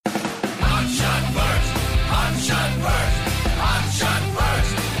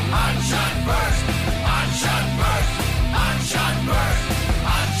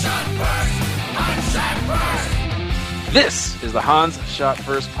This is the Hans Shot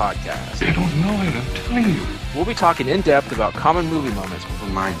First podcast. They don't know it, I'm telling you. We'll be talking in depth about common movie moments For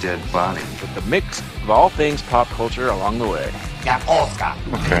my dead body. with the mix of all things pop culture along the way.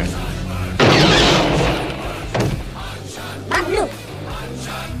 Okay.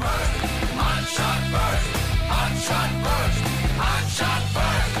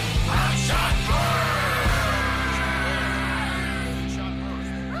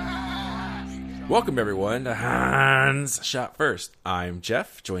 Welcome everyone to Hans Shot First. I'm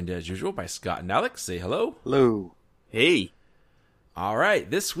Jeff, joined as usual by Scott and Alex. Say hello. Hello. Hey. All right,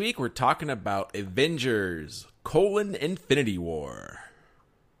 this week we're talking about Avengers: Infinity War.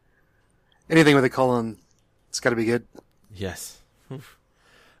 Anything with a colon, it's got to be good. Yes.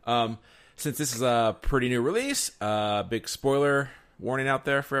 Since this is a pretty new release, big spoiler warning out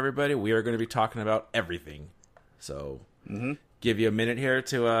there for everybody. We are going to be talking about everything. So, give you a minute here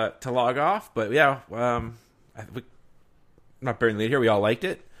to log off. But yeah, I'm not bearing the lead here. We all liked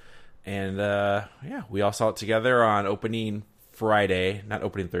it, and yeah, we all saw it together on opening Friday, not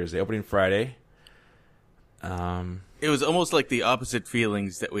opening Thursday, opening Friday. It was almost like the opposite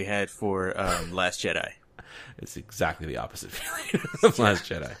feelings that we had for Last Jedi. It's exactly the opposite feeling of Last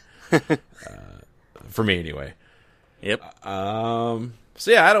Jedi. For me, anyway. Yep. So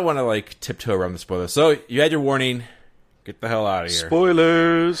yeah, I don't want to like tiptoe around the spoilers. So you had your warning. Get the hell out of here.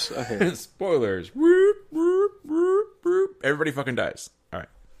 Spoilers. Okay. Spoilers. Whoop, whoop, whoop, whoop. Everybody fucking dies. All right.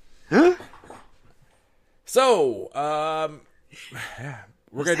 Huh? So, yeah,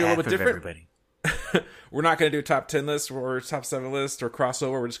 we're gonna do a little bit different. Everybody. We're not going to do a top 10 list or top 7 list or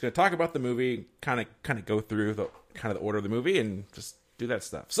crossover. We're just going to talk about the movie, kind of go through the kind of the order of the movie and just do that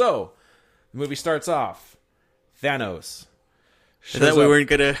stuff. So, the movie starts off. Thanos. I thought we weren't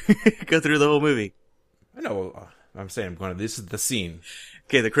going to go through the whole movie. I know. I'm saying this is the scene.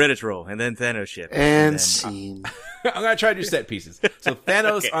 Okay, the credits roll, and then Thanos ship. And then, scene. I'm going to try to do set pieces. So,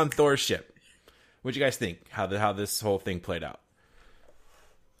 Thanos Okay. on Thor's ship. What'd you guys think? How this whole thing played out?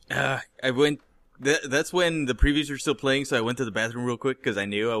 I went... That's when the previews were still playing, so I went to the bathroom real quick because I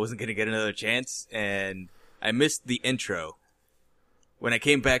knew I wasn't going to get another chance, and I missed the intro. When I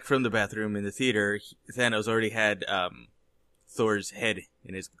came back from the bathroom in the theater, Thanos already had Thor's head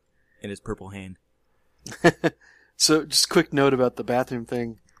in his purple hand. So, just a quick note about the bathroom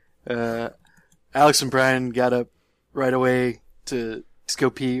thing. Alex and Brian got up right away to go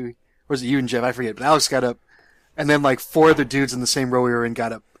pee. Or was it you and Jeff? I forget. But Alex got up, and then like 4 other dudes in the same row we were in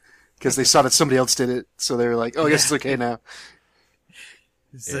got up. Because they saw that somebody else did it, so they were like, oh, I guess it's okay now.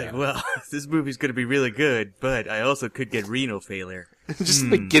 It's like, well, this movie's going to be really good, but I also could get renal failure. Just the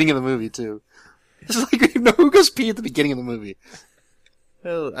beginning of the movie, too. It's like, who goes pee at the beginning of the movie?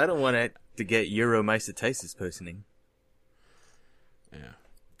 Well, I don't want it to get uromycetitis poisoning. Yeah.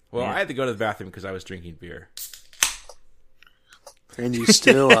 Well, Yeah. I had to go to the bathroom because I was drinking beer. And you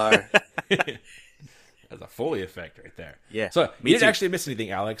still are. That's a Foley effect right there. Yeah, So me you didn't too. actually miss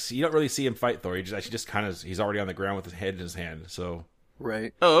anything, Alex. You don't really see him fight Thor. He just kind of he's already on the ground with his head in his hand. So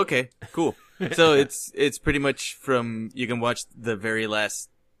Right. Oh, okay, cool. So it's pretty much from, you can watch the very last,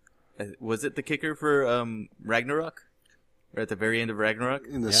 was it the kicker for Ragnarok? Or at the very end of Ragnarok?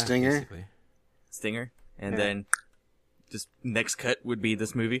 In the yeah, stinger. basically. Stinger? And Yeah. then just next cut would be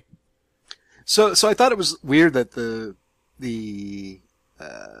this movie. So I thought it was weird that the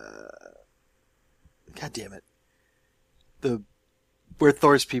God damn it. Where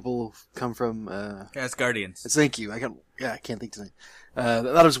Thor's people come from, Asgardians. thank you. I can't think tonight. I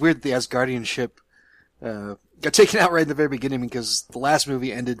thought it was weird that the Asgardian ship, got taken out right in the very beginning because the last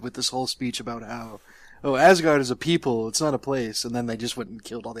movie ended with this whole speech about how, oh, Asgard is a people, it's not a place, and then they just went and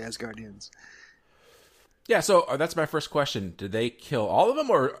killed all the Asgardians. Yeah. So that's my first question. Did they kill all of them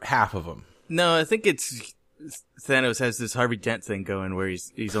or half of them? No, I think it's, Thanos has this Harvey Dent thing going where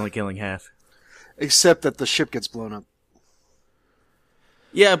he's only killing half. Except that the ship gets blown up.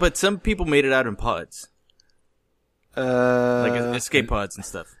 Yeah, but some people made it out in pods. Like escape pods and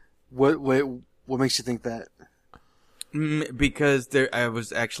stuff. What makes you think that? Because I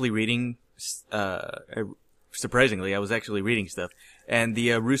was actually reading, surprisingly, I was actually reading stuff. And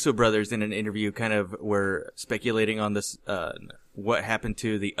the Russo brothers in an interview kind of were speculating on this, what happened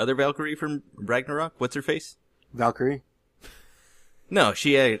to the other Valkyrie from Ragnarok? What's her face? Valkyrie? No,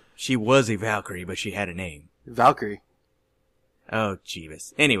 she was a Valkyrie, but she had a name. Valkyrie. Oh,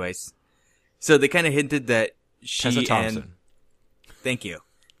 Jeebus. Anyways, so they kind of hinted that Tessa she Thompson. and... Thank you.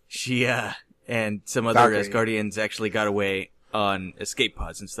 She, and some other Valkyrie. Asgardians actually got away on escape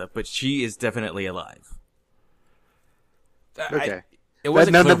pods and stuff, but she is definitely alive. Okay. It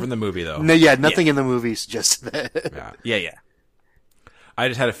wasn't None clear of- from the movie, though. No, yeah, nothing in the movie suggests that. Yeah. Yeah, yeah. I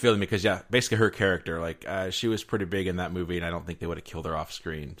just had a feeling because basically her character, like she was pretty big in that movie, and I don't think they would have killed her off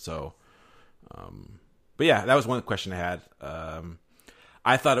screen. So, but yeah, that was one question I had.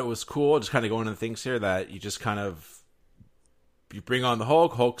 I thought it was cool, just kind of going into things here that you just kind of you bring on the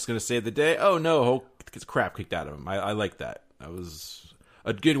Hulk. Hulk's going to save the day. Oh no, Hulk gets crap kicked out of him. I like that. That was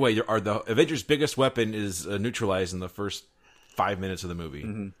a good way. The Avengers' biggest weapon is neutralized in the first 5 minutes of the movie.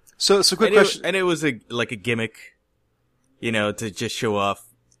 Mm-hmm. So quick question. And it was like a gimmick, to just show off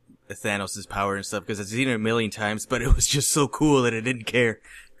Thanos' power and stuff, because I've seen it a million times, but it was just so cool that I didn't care.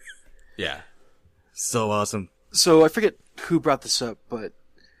 Yeah. So awesome. So I forget who brought this up, but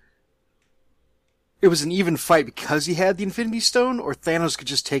it was an even fight because he had the Infinity Stone, or Thanos could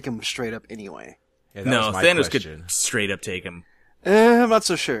just take him straight up anyway? Yeah, No, Thanos question. could straight up take him. I'm not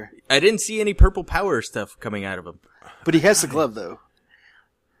so sure. I didn't see any purple power stuff coming out of him. But he has the glove, though.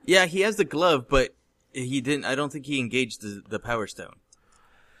 Yeah, he has the glove, but he didn't. I don't think he engaged the Power Stone.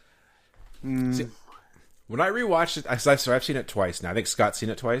 See, when I rewatched it, I've seen it twice now. I think Scott's seen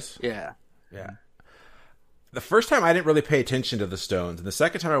it twice. Yeah. Yeah. The first time I didn't really pay attention to the stones, and the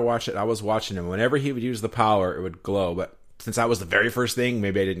second time I watched it, I was watching him. Whenever he would use the power, it would glow. But since that was the very first thing,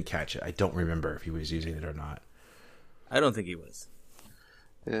 maybe I didn't catch it. I don't remember if he was using it or not. I don't think he was.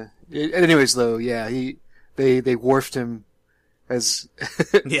 Yeah. Anyways, though, yeah, they wharfed him as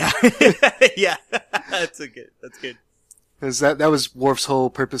Yeah, yeah, that's good. As that was Worf's whole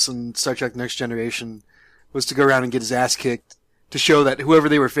purpose in Star Trek Next Generation, was to go around and get his ass kicked to show that whoever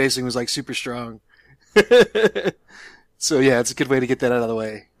they were facing was like super strong. So yeah, it's a good way to get that out of the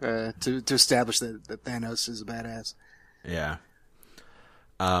way, to establish that Thanos is a badass. Yeah.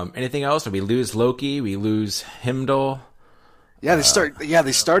 Anything else? We lose Loki. We lose Heimdall. Yeah, they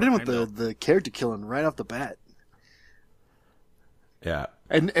started with the character killing right off the bat. Yeah.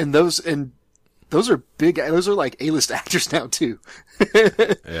 And those are big. Those are like A-list actors now too.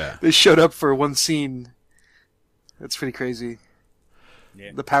 Yeah. They showed up for one scene. That's pretty crazy.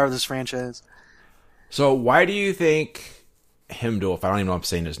 Yeah. The power of this franchise. So why do you think Heimdall, if I don't even know if I'm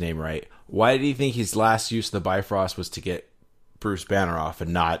saying his name right, why do you think his last use of the Bifrost was to get Bruce Banner off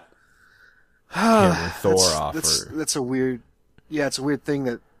and not him and Thor off? That's a weird. Yeah, it's a weird thing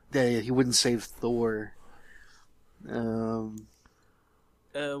that he wouldn't save Thor.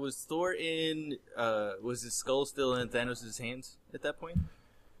 Was Thor in? Was his skull still in Thanos' hands at that point?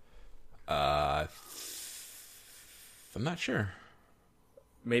 I'm not sure.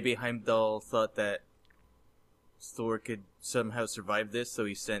 Maybe Heimdall thought that Thor could somehow survive this, so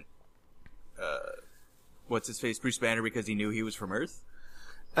he sent what's his face, Bruce Banner, because he knew he was from Earth.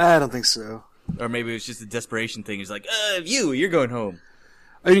 I don't think so. Or maybe it was just a desperation thing. He's like, you're going home.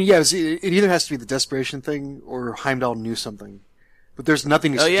 I mean, yeah, it either has to be the desperation thing or Heimdall knew something. But there's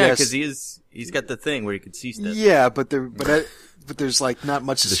nothing to suggest. Oh yeah, because he's got the thing where he can see stuff. Yeah, but there's like not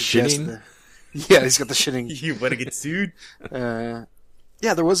much to suggest. Shitting? Yeah, he's got the shitting. You want to get sued? Yeah,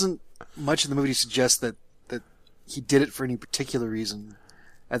 there wasn't much in the movie to suggest that he did it for any particular reason,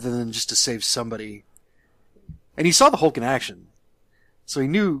 other than just to save somebody. And he saw the Hulk in action, so he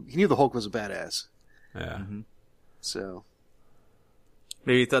knew the Hulk was a badass. Yeah. Mm-hmm. So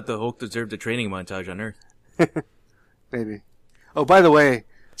Maybe he thought the Hulk deserved a training montage on Earth. maybe. Oh, by the way,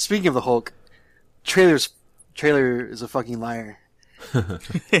 speaking of the Hulk, trailer is a fucking liar.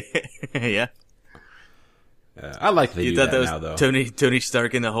 Yeah. I like that You you thought that that was now, though. Tony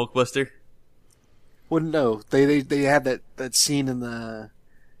Stark in the Hulkbuster? Well, no, they had that scene in the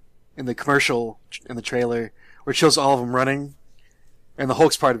commercial in the trailer where it shows all of them running, and the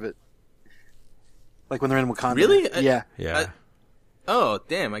Hulk's part of it. Like when they're in Wakanda. Really? Yeah. Yeah. Oh,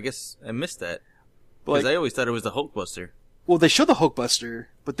 damn, I guess I missed that. Because I always thought it was the Hulkbuster. Well, they show the Hulkbuster,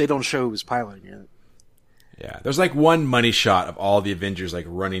 but they don't show who's piloting it. Yeah. There's like one money shot of all the Avengers like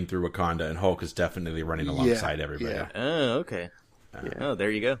running through Wakanda, and Hulk is definitely running alongside everybody. Yeah. Oh, okay. Oh,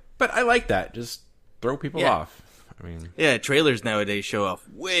 there you go. But I like that. Just throw people Yeah. off. I mean, Yeah, trailers nowadays show off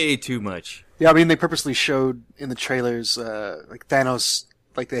way too much. Yeah, I mean, they purposely showed in the trailers, like Thanos,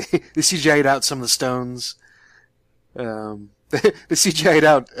 like they CGI'd out some of the stones. They CGI'd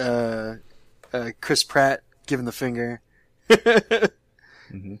out, Chris Pratt giving the finger.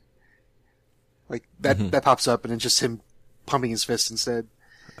 Mm-hmm. Like that pops up and it's just him pumping his fist instead.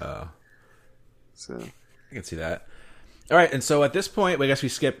 So I can see that. All right, and so at this point, I guess we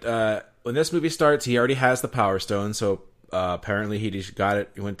skipped. When this movie starts, he already has the Power Stone, so apparently he just got it.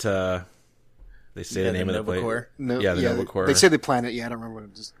 He went to. They say the name of the place. Core. no, Yeah, the Nova Corps. They say the planet. Yeah, I don't remember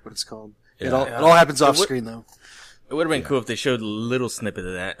what it's called. Yeah. It all happens off screen though. It would have been cool if they showed a little snippet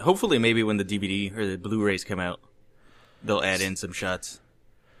of that. Hopefully, maybe when the DVD or the Blu-rays come out, they'll add in some shots.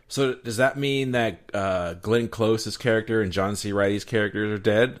 So does that mean that Glenn Close's character and John C. Reilly's characters are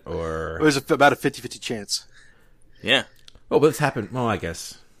dead, or It was about a 50-50 chance. Yeah. oh, but this happened? Well, I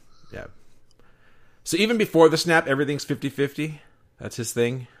guess, yeah. So even before the snap, everything's 50-50? That's his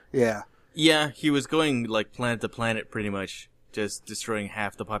thing? Yeah. Yeah, he was going like planet to planet pretty much, just destroying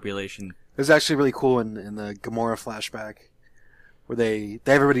half the population. It was actually really cool in the Gamora flashback, where they have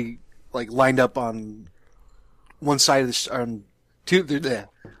everybody like lined up on one side of the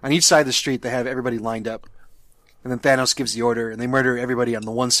on each side of the street. They have everybody lined up, and then Thanos gives the order, and they murder everybody on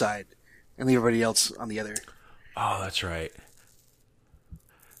the one side and leave everybody else on the other. Oh, that's right.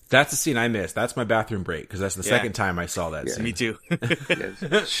 That's the scene I missed. That's my bathroom break, because that's the second time I saw that scene. Me too.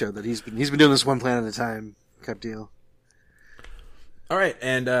 Yeah, showed that he's been doing this one planet at a time type deal. All right,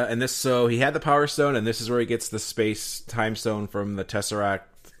 and this, so he had the Power Stone, and this is where he gets the Space Time Stone from the Tesseract.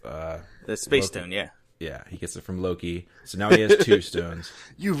 The Space Loki. Stone, yeah. Yeah, he gets it from Loki. So now he has 2 stones.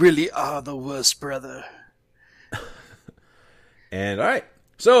 You really are the worst, brother. And all right,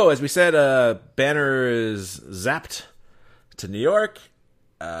 so as we said, Banner is zapped to New York.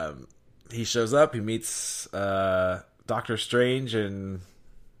 He shows up. He meets Doctor Strange and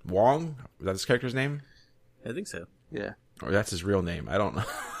Wong. Is that his character's name? I think so. Yeah. Or that's his real name? I don't know.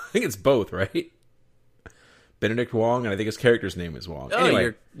 I think it's both, right? Benedict Wong, and I think his character's name is Wong. Oh,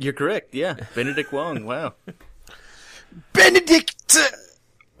 Anyway, you're correct. Yeah, Benedict Wong. Wow. Benedict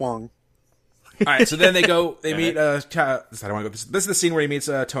Wong. all right. So then they meet. I don't want to go. This is the scene where he meets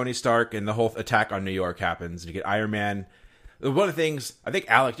Tony Stark, and the whole attack on New York happens. You get Iron Man. One of the things, I think,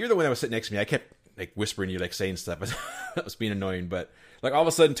 Alec, you're the one that was sitting next to me. I kept like whispering you, like saying stuff. That was being annoying, but like all of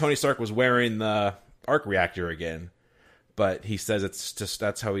a sudden, Tony Stark was wearing the arc reactor again. But he says it's just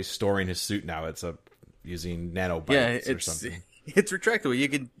that's how he's storing his suit now. It's using nanobots or something. It's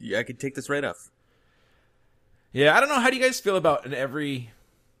retractable. I could take this right off. Yeah, I don't know. How do you guys feel about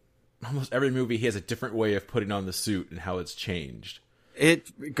almost every movie he has a different way of putting on the suit and how it's changed?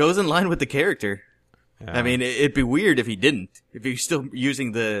 It goes in line with the character. Yeah. I mean, it'd be weird if he didn't. If he's still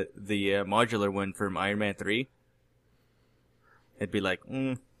using the modular one from Iron Man 3, it'd be like,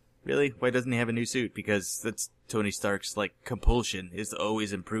 really? Why doesn't he have a new suit? Because that's Tony Stark's like compulsion is to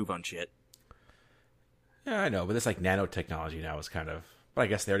always improve on shit. Yeah, I know, but it's like nanotechnology now is kind of. But I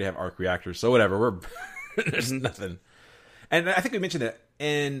guess they already have arc reactors, so whatever. We're there's nothing. And I think we mentioned that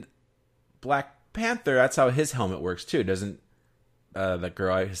in Black Panther, that's how his helmet works too. Doesn't the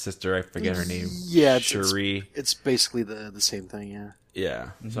girl, his sister, I forget her name. Yeah, Shuri. It's basically the same thing. Yeah.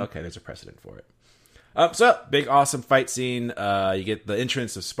 Yeah. So okay, there's a precedent for it. So big awesome fight scene. You get the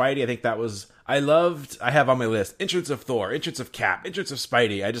entrance of Spidey. I think that was I have on my list entrance of Thor, entrance of Cap, entrance of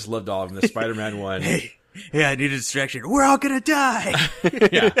Spidey. I just loved all of them. The Spider-Man one. Hey, I need a distraction. We're all gonna die.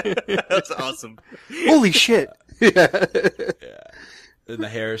 Yeah, that's awesome. Holy shit. Yeah. And the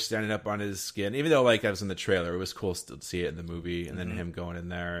hair standing up on his skin, even though like that was in the trailer, it was cool still to see it in the movie, and then him going in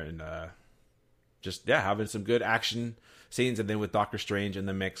there and just having some good action scenes, and then with Doctor Strange in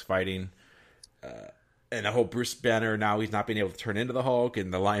the mix fighting. And the whole Bruce Banner, now he's not being able to turn into the Hulk,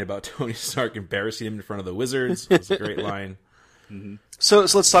 and the line about Tony Stark embarrassing him in front of the Wizards was a great line. Mm-hmm. So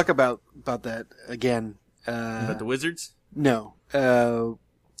let's talk about that again. About the Wizards? No. So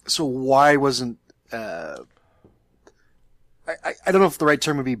why wasn't I don't know if the right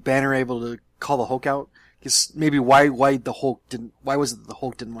term would be Banner able to call the Hulk out? Because maybe why was it that the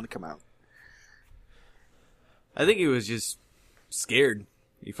Hulk didn't want to come out? I think he was just scared.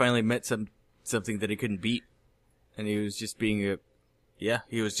 He finally met something that he couldn't beat, and he was just he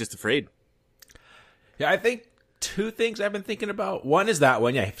was just afraid. Yeah, I think 2 things I've been thinking about. One is that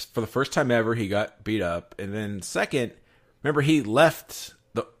one, for the first time ever, he got beat up. And then second, remember he left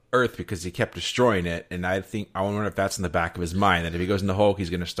the Earth because he kept destroying it, and I wonder if that's in the back of his mind, that if he goes into Hulk, he's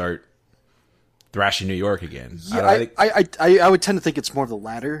going to start thrashing New York again. Yeah, I would tend to think it's more of the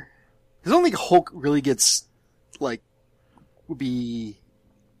latter. Because I don't think Hulk really gets, would be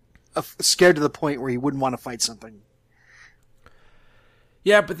scared to the point where he wouldn't want to fight something.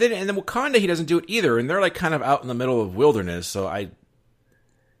 Yeah, but then in Wakanda he doesn't do it either, and they're like kind of out in the middle of wilderness, so I'm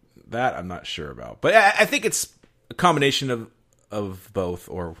not sure about. But I think it's a combination of both,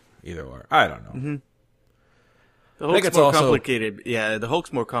 or either or. I don't know. Mm-hmm. The Hulk's more complicated. Yeah, the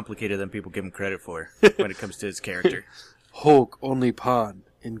Hulk's more complicated than people give him credit for when it comes to his character. Hulk only pawn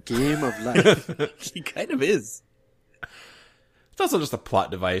in Game of Life. He kind of is. It's also just a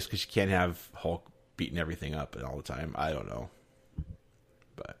plot device because you can't have Hulk beating everything up all the time. I don't know.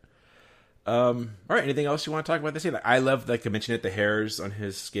 But all right, anything else you want to talk about this scene? I love, like I mentioned it, the hairs on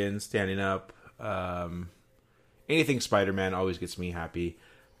his skin standing up. Anything Spider-Man always gets me happy.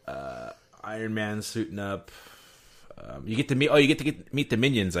 Iron Man suiting up. You get to meet the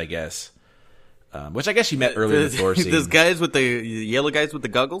minions, I guess. Which I guess you met earlier in the Thor scene. Those guys with the yellow guys with the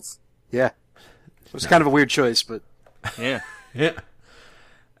goggles? Yeah. It was kind of a weird choice, but Yeah. Yeah.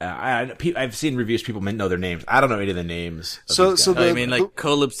 I've seen reviews. People know their names. I don't know any of the names. Of So- these so guys. I mean, like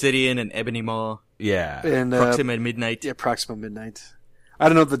Cole Obsidian and Ebony Maw, yeah. and Proxima Midnight, yeah, Proxima Midnight. I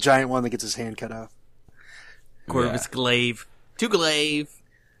don't know the giant one that gets his hand cut off. Corvus Glaive, to Glaive.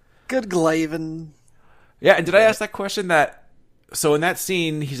 Good Glaven. Yeah, and did I ask that question? So in that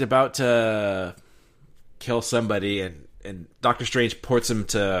scene, he's about to kill somebody, and Doctor Strange ports him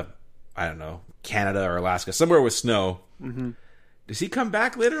to, I don't know, Canada or Alaska, somewhere with snow. Mm-hmm. Does he come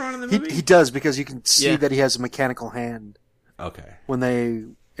back later on in the movie? He does, because you can see Yeah. that he has a mechanical hand Okay. when they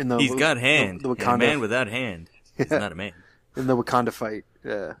in the He's got hand. the And a Wakanda man without hand is not a man. in the Wakanda fight.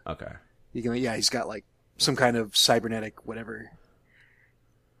 Okay. He's got like some kind of cybernetic whatever,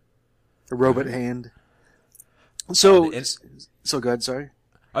 a robot hand. So go ahead. Sorry.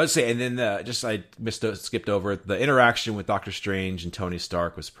 I would say, and then I skipped over it. The interaction with Doctor Strange and Tony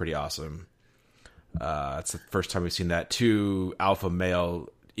Stark was pretty awesome. It's the first time we've seen that. Two alpha male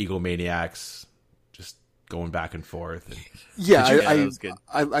egomaniacs just going back and forth. Yeah, that was good.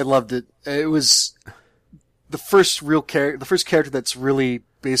 I loved it. It was the first character that's really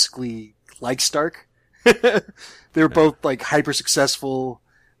basically like Stark. They were both like hyper successful,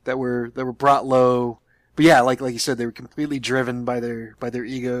 that were brought low. But yeah, like you said, they were completely driven by their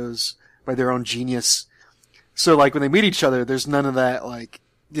egos, by their own genius. So like when they meet each other, there's none of that like,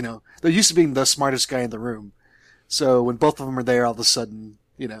 they're used to being the smartest guy in the room. So when both of them are there, all of a sudden,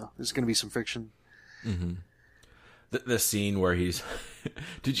 there's going to be some friction. The scene where he's,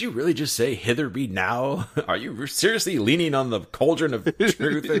 did you really just say "hither be now"? Are you seriously leaning on the cauldron of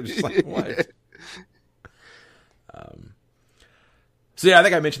truth? I'm just like, what? So yeah, I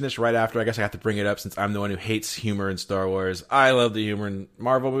think I mentioned this right after. I guess I have to bring it up since I'm the one who hates humor in Star Wars. I love the humor in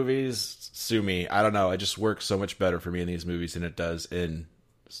Marvel movies. Sue me. I don't know. It just works so much better for me in these movies than it does in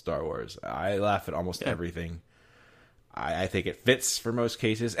Star Wars. I laugh at almost everything. I think it fits for most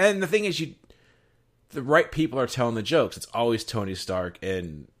cases. And the thing is, the right people are telling the jokes. It's always Tony Stark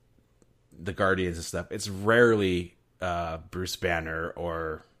and the Guardians and stuff. It's rarely Bruce Banner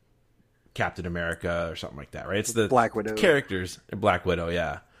or Captain America or something like that, right? It's the Black Widow characters. Black Widow,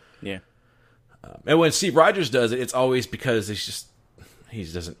 yeah. Yeah. And when Steve Rogers does it, it's always because he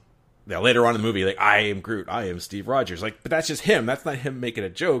doesn't. Now later on in the movie, like, I am Groot, I am Steve Rogers, like, but that's just him. That's not him making a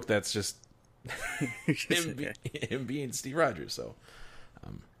joke. That's just him being Steve Rogers. So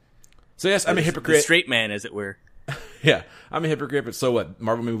yes, I'm a hypocrite. The straight man, as it were. Yeah, I'm a hypocrite, but so what?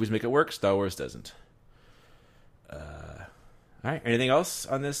 Marvel movies make it work. Star Wars doesn't. All right. Anything else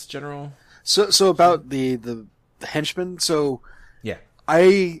on this general? So about the henchman. So Yeah.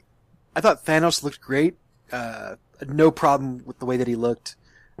 I thought Thanos looked great. No problem with the way that he looked.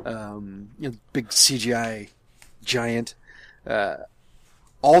 Big CGI giant.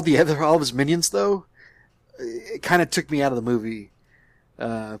 All of his minions though, it kind of took me out of the movie.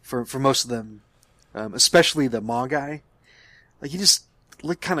 For most of them, especially the Maw guy. Like, he just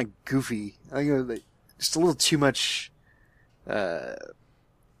looked kind of goofy. Just a little too much. I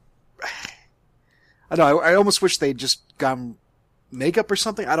don't know. I almost wish they'd just gotten makeup or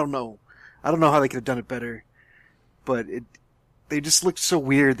something. I don't know. I don't know how they could have done it better, but they just looked so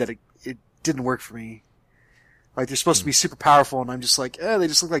weird that it didn't work for me. Like, they're supposed to be super powerful, and I'm just like, they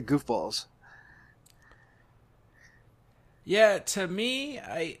just look like goofballs. Yeah, to me,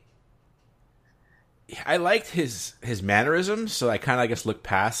 I liked his mannerisms, so I kind of, I guess, looked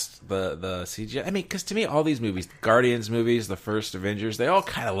past the CGI. I mean, because to me, all these movies, Guardians movies, the first Avengers, they all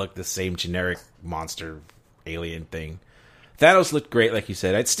kind of look the same generic monster alien thing. Thanos looked great, like you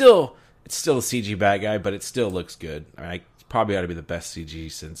said. It's still a CG bad guy, but it still looks good. I mean, probably ought to be the best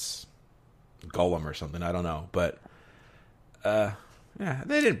CG since Gollum or something. I don't know, but yeah,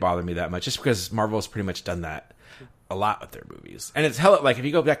 they didn't bother me that much, just because Marvel's pretty much done that a lot with their movies. And it's hella, like, if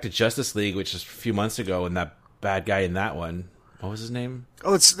you go back to Justice League, which is a few months ago, and that bad guy in that one, what was his name?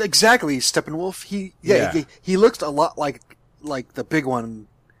 Oh, it's exactly Steppenwolf. He looked a lot like the big one.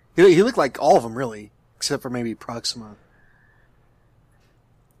 He looked like all of them, really, except for maybe Proxima,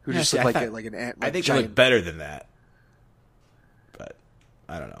 who just looked like an ant. I think giant. he looked better than that, but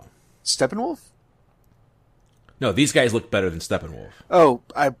I don't know. Steppenwolf? No, these guys look better than Steppenwolf. Oh,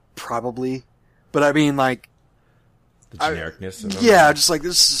 I probably, but I mean, like, The genericness. Of them. yeah, just like they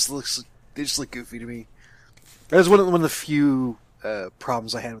just look goofy to me. That was one of the few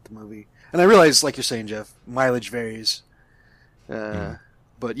problems I had with the movie, and I realize, like you're saying, Jeff, mileage varies.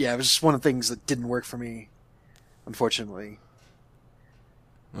 But yeah, it was just one of the things that didn't work for me, unfortunately.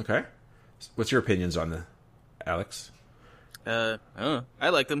 Okay. What's your opinions on Alex? I don't know. I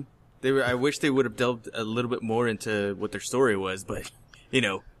liked them. I wish they would have delved a little bit more into what their story was, but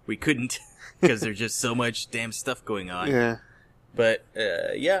we couldn't because there's just so much damn stuff going on. Yeah. But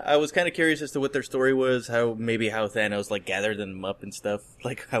yeah, I was kind of curious as to what their story was, how Thanos like gathered them up and stuff,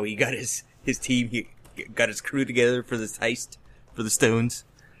 like how he got his team, he got his crew together for this heist for the stones.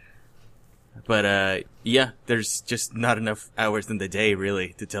 But yeah, there's just not enough hours in the day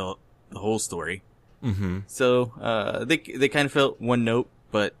really to tell the whole story. Mm-hmm. So they kind of felt one note,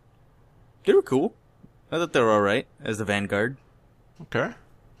 but they were cool. I thought they were all right as the Vanguard. Okay.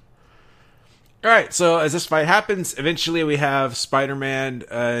 All right, so as this fight happens, eventually we have Spider-Man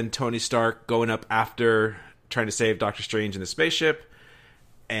and Tony Stark going up after trying to save Doctor Strange in the spaceship,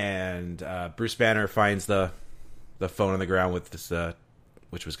 and Bruce Banner finds the phone on the ground with this,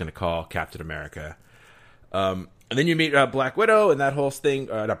 which was going to call Captain America. And then you meet Black Widow and that whole thing.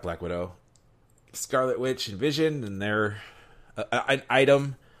 Not Black Widow, Scarlet Witch and Vision, and their an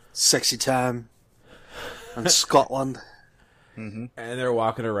item. Sexy time in Scotland. Mm-hmm. And they're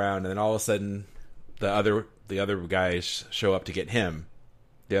walking around, and then all of a sudden, the other guys show up to get him.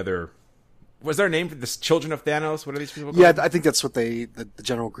 The other, was there a name for this? Children of Thanos? What are these people called? Yeah, I think that's what the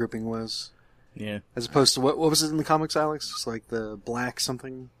general grouping was. Yeah. As opposed to what was it in the comics, Alex? It's like the Black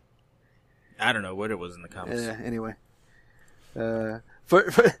something. I don't know what it was in the comics. Anyway, for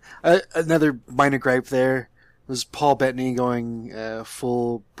another minor gripe there was Paul Bettany going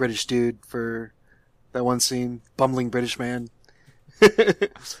full British dude for that one scene, bumbling British man.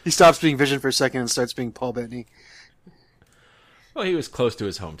 He stops being Vision for a second and starts being Paul Bettany. Well, he was close to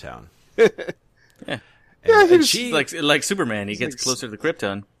his hometown. Yeah, and she, like Superman, he gets closer to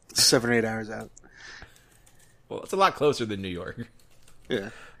Krypton. 7 or 8 hours out. Well, it's a lot closer than New York.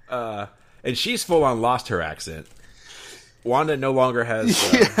 Yeah. And she's full on lost her accent. Wanda no longer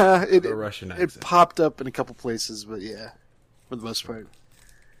has a Russian accent. It popped up in a couple places, but yeah, for the most part.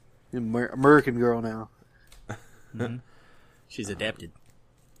 American girl now. Mm-hmm. She's adapted.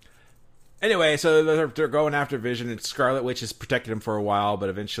 Anyway, so they're going after Vision, and Scarlet Witch has protected him for a while, but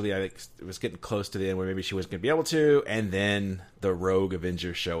eventually I think it was getting close to the end where maybe she wasn't going to be able to, and then the Rogue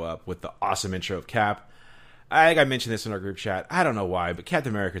Avengers show up with the awesome intro of Cap. I think I mentioned this in our group chat. I don't know why, but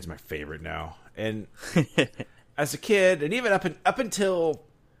Captain America is my favorite now. And as a kid, and even up until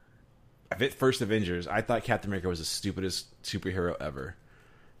first Avengers, I thought Captain America was the stupidest superhero ever.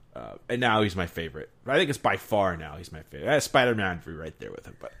 And now he's my favorite. I think it's by far now he's my favorite. I have Spider-Man right there with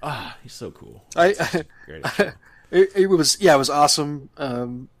him, but he's so cool. It was awesome.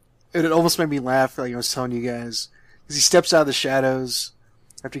 It almost made me laugh, like I was telling you guys, because he steps out of the shadows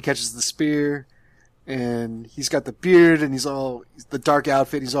after he catches the spear, and he's got the beard, and the dark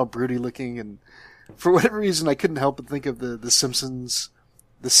outfit. He's all broody looking, and for whatever reason, I couldn't help but think of the Simpsons,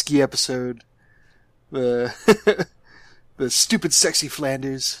 the ski episode, the stupid sexy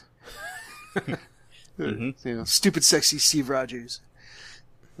Flanders. Mm-hmm. Stupid sexy Steve Rogers.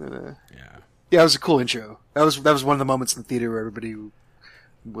 Yeah, it was a cool intro. That was one of the moments in the theater where everybody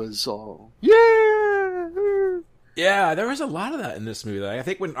was all yeah. There was a lot of that in this movie. Like, I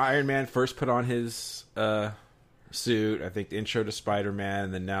think when Iron Man first put on his suit, I think the intro to Spider-Man,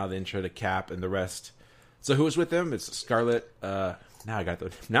 and then now the intro to Cap and the rest. So who was with them? It's Scarlet. Now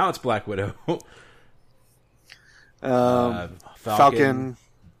it's Black Widow. Falcon.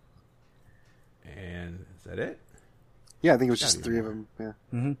 And is that it? Yeah, I think it was just 3 of them. Yeah.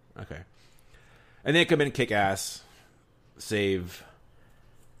 Mm-hmm. Okay. And then come in and kick ass, save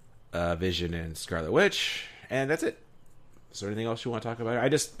Vision and Scarlet Witch, and that's it. Is there anything else you want to talk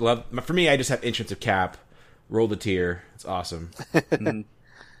about? For me, I just have entrance of Cap, roll the tear. It's awesome. Mm-hmm.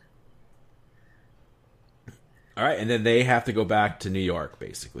 All right, and then they have to go back to New York,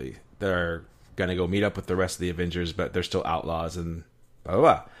 basically. They're going to go meet up with the rest of the Avengers, but they're still outlaws and blah, blah,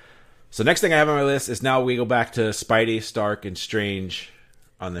 blah. So next thing I have on my list is now we go back to Spidey, Stark, and Strange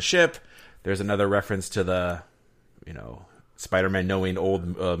on the ship. There's another reference to the, Spider-Man knowing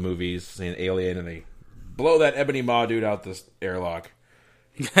old movies, saying Alien, and they blow that Ebony Maw dude out this airlock.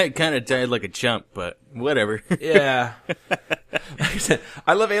 I kind of died like a chump, but whatever. Yeah. Like I said,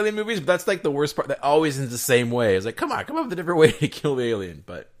 I love alien movies, but that's like the worst part. That always ends the same way. It's like, come up with a different way to kill the alien.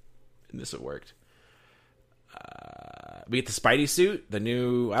 But in this, it worked. We get the Spidey suit, the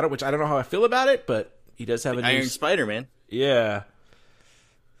new. I don't know how I feel about it, but he does have a new Iron Spider-Man. Yeah.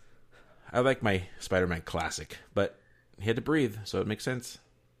 I like my Spider-Man classic, but he had to breathe, so it makes sense.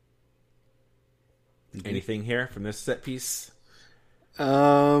 Mm-hmm. Anything here from this set piece?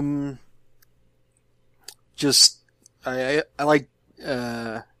 Just I like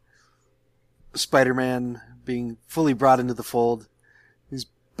Spider-Man being fully brought into the fold. He's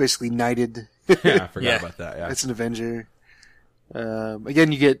basically knighted Yeah, I forgot Yeah. about that. Yeah. It's an Avenger.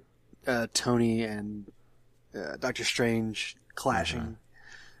 Again, you get Tony and Doctor Strange clashing.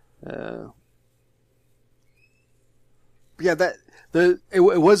 Yeah, that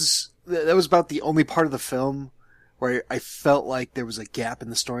was about the only part of the film where I felt like there was a gap in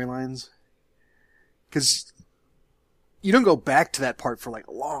the storylines, because you don't go back to that part for like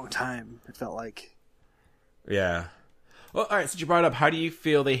a long time. It felt like. Yeah. Well, all right. Since you brought it up, how do you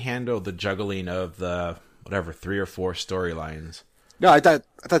feel they handled the juggling of the 3 or 4 storylines? No, I thought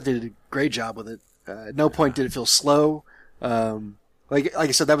they did a great job with it. At no point did it feel slow. Like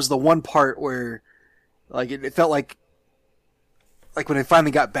I said, that was the one part where, like, it felt like when I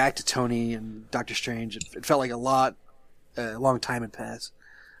finally got back to Tony and Doctor Strange, it felt like a long time had passed.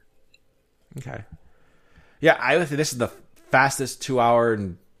 Okay. Yeah, I would say this is the fastest 2 hour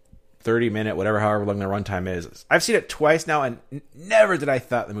and 30-minute, however long the runtime is. I've seen it twice now, and never did I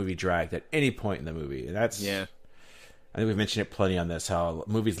thought the movie dragged at any point in the movie. And that's, Yeah. I think we've mentioned it plenty on this, how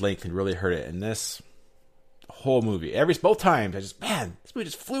movies' length can really hurt it. And this whole movie, both times, this movie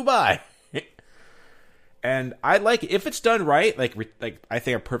just flew by. And I like it if it's done right. Like I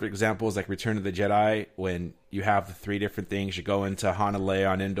think a perfect example is like Return of the Jedi, when you have the 3 different things. You go into Han and Leia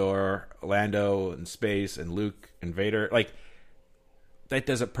on Endor, Lando in space, and Luke and Vader. Like, that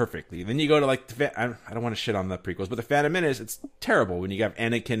does it perfectly. Then you go to like I don't want to shit on the prequels, but the Phantom Menace, it's terrible when you have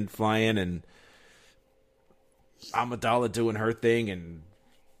Anakin flying and Amidala doing her thing and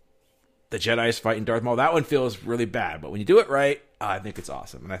the Jedi's fighting Darth Maul. That one feels really bad, but when you do it right, I think it's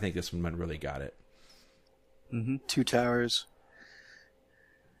awesome, and I think this one really got it. Mm-hmm. 2 towers.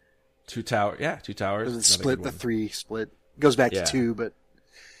 2 towers. Yeah, 2 towers. The split, the 3 split goes back to 2, but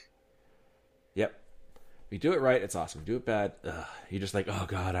yep. If you do it right, it's awesome. Do it bad, you're just like, oh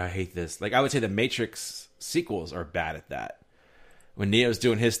god, I hate this. Like, I would say the Matrix sequels are bad at that. When Neo's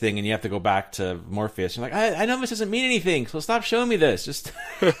doing his thing and you have to go back to Morpheus, you're like, I know this doesn't mean anything, so stop showing me this. Just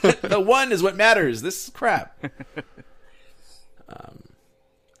the one is what matters. This is crap.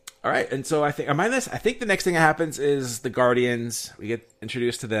 All right, and so I think the next thing that happens is the Guardians. We get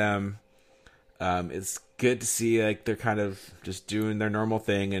introduced to them. It's good to see like they're kind of just doing their normal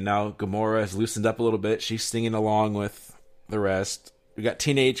thing, and now Gamora has loosened up a little bit. She's singing along with the rest. We got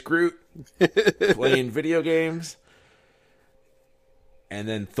Teenage Groot playing video games, and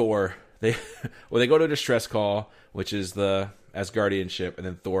then Thor. They go to a distress call, which is the Asgardian ship, and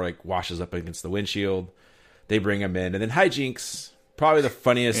then Thor like washes up against the windshield. They bring him in, and then hijinks. Probably the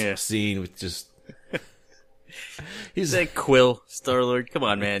funniest scene with just. He's like, Quill, Star-Lord, come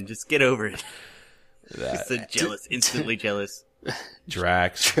on, man, just get over it. That. Just jealous, instantly jealous.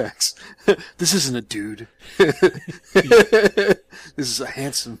 Drax. This isn't a dude. This is a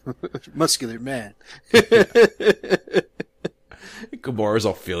handsome, muscular man. Gamora's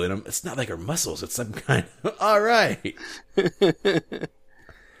all feeling him. It's not like her muscles. It's some kind of... All right.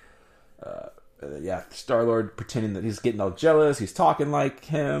 Yeah, Star-Lord pretending that he's getting all jealous. He's talking like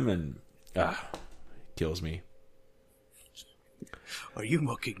him, and kills me. Are you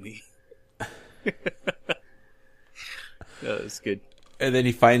mocking me? That's good. And then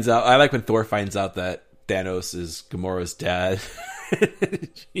he finds out... I like when Thor finds out that Thanos is Gamora's dad.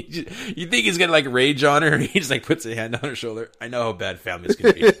 You think he's gonna like rage on her, and he just like puts a hand on her shoulder. I know how bad families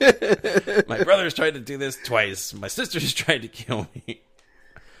can be. My brother's tried to do this twice. My sister's tried to kill me.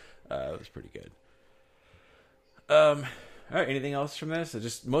 It was pretty good. All right, anything else from this?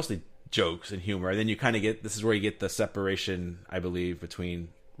 Just mostly jokes and humor. And then you kind of this is where you get the separation, I believe, between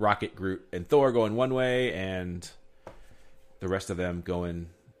Rocket, Groot, and Thor going one way, and the rest of them going.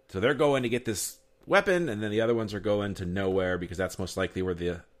 So they're going to get this weapon, and then the other ones are going to nowhere, because that's most likely where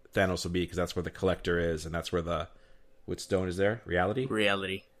the Thanos will be, because that's where the Collector is, and that's where the what stone is there? Reality.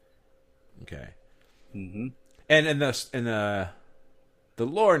 Okay. Mm-hmm. And in the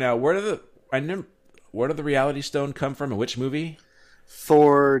lore now, where do the Reality Stone come from? In which movie?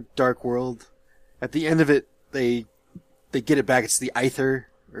 Thor: Dark World. At the end of it, they get it back. It's the Aether,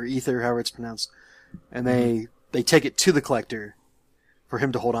 or Ether, however it's pronounced, and they take it to the Collector for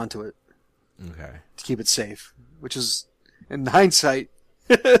him to hold on to it. Okay. To keep it safe, which is, in hindsight,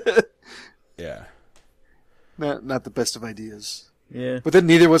 yeah, not the best of ideas. Yeah. But then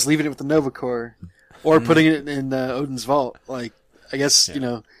neither was leaving it with the Nova Corps or putting it in Odin's vault. Like, I guess, Yeah. you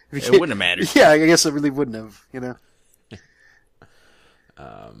know, It wouldn't have mattered. Yeah, I guess it really wouldn't have, you know.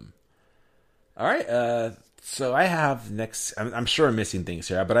 All right. So I have next. I'm sure I'm missing things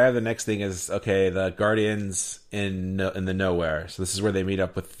here, but I have the next thing is okay. The Guardians in the nowhere. So this is where they meet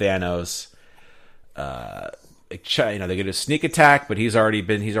up with Thanos. They get a sneak attack, but he's already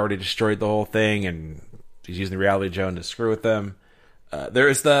destroyed the whole thing, and he's using the Reality Stone to screw with them. There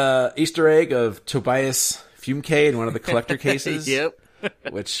is the Easter egg of Tobias Fumke in one of the collector cases. Yep.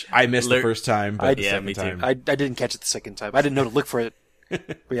 Which I missed the first time, but the second me too. time. I didn't catch it the second time. I didn't know to look for it.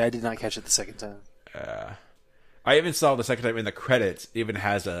 But yeah, I did not catch it the second time. I even saw the second time in the credits. Even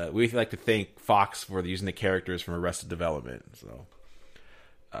has we like to thank Fox for using the characters from Arrested Development. So,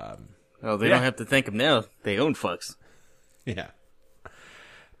 Oh, they don't have to thank them now. They own Fox. yeah.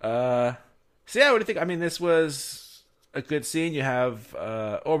 So yeah, what do you think? I mean, this was a good scene. You have,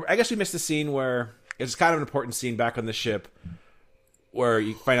 or I guess we missed the scene where it's kind of an important scene back on the ship, where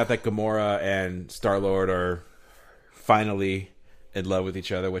you find out that Gamora and Star-Lord are finally in love with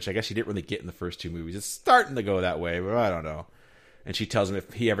each other, which I guess you didn't really get in the first two movies. It's starting to go that way, but I don't know. And she tells him,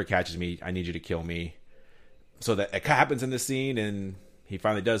 if he ever catches me, I need you to kill me. So that it happens in the scene, and he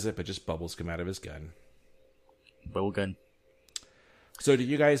finally does it, but just bubbles come out of his gun. Bubble gun. So did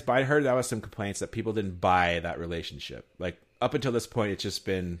you guys buy? I heard that was some complaints that people didn't buy that relationship. Like, up until this point, it's just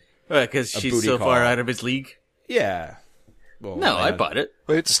been... Because she's booty so call. far out of his league? Yeah. Well, No, I bought it.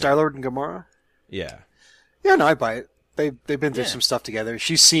 Wait, it's Star-Lord and Gamora? Yeah. Yeah, no, I buy it. They've been through Yeah. some stuff together.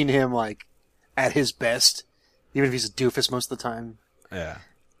 She's seen him, like, at his best, even if he's a doofus most of the time. Yeah.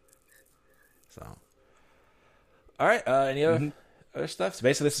 So. All right. Any other stuff? So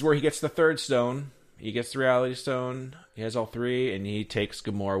basically, this is where he gets the third stone. He gets the Reality Stone. He has all three, and he takes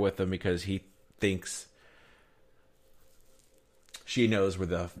Gamora with him because he thinks she knows where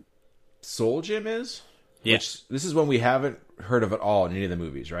the Soul Gem is. Yeah. Which, this is one we haven't heard of at all in any of the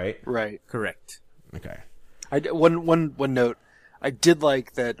movies, right? Right. Correct. Okay. One note. I did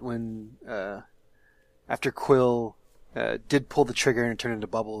like that when, after Quill did pull the trigger and it turned into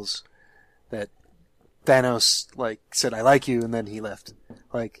bubbles, that Thanos, like, said, "I like you," and then he left.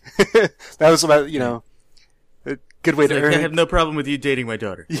 Like, that was about, a good way to Like, earn I have no problem with you dating my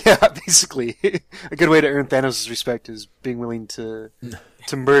daughter. Yeah, basically. A good way to earn Thanos' respect is being willing to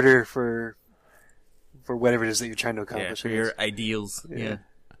murder for whatever it is that you're trying to Yeah, accomplish. for your ideals. Yeah.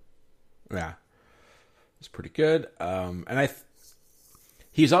 Yeah. It's pretty good.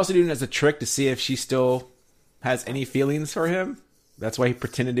 He's also doing it as a trick to see if she still has any feelings for him. That's why he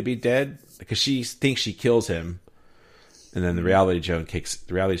pretended to be dead, because she thinks she kills him, and then the Reality Stone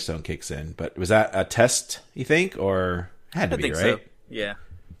kicks in. But was that a test, you think, or had to I be, think right? so. Yeah.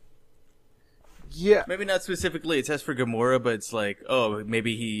 Yeah. Maybe not specifically a test for Gamora, but it's like, oh,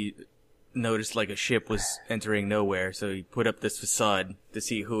 maybe he noticed like a ship was entering nowhere, so he put up this facade to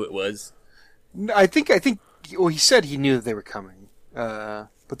see who it was. I think, well, he said he knew that they were coming. But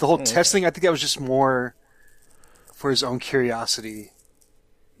the whole test thing, I think that was just more for his own curiosity.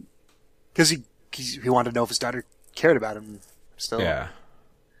 Because he wanted to know if his daughter cared about him still. Yeah.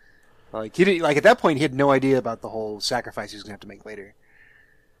 Like, he didn't, like, at that point, he had no idea about the whole sacrifice he was going to have to make later.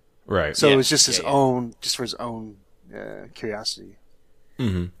 Right. So Yeah. it was just his Yeah, yeah. own, just for his own curiosity.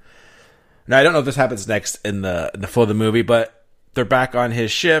 Now, I don't know if this happens next in the flow of the movie, but they're back on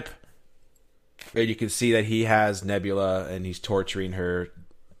his ship, and you can see that he has Nebula, and he's torturing her,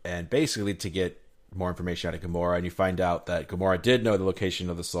 and basically to get more information out of Gamora, and you find out that Gamora did know the location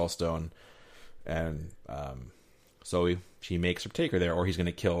of the Soul Stone, and so she makes her take her there, or he's going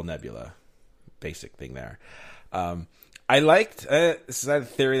to kill Nebula. Basic thing there. I liked this is a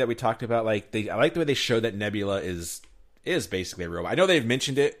theory that we talked about. I like the way they showed that Nebula is basically a robot. I know they've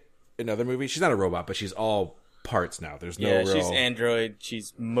mentioned it in other movies. She's not a robot, but she's all parts now. There's no real... she's android.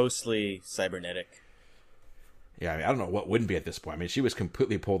 She's mostly cybernetic. Yeah, I mean, I don't know what wouldn't be at this point. I mean, she was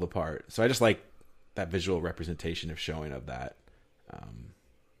completely pulled apart. So I just like that visual representation of showing of that.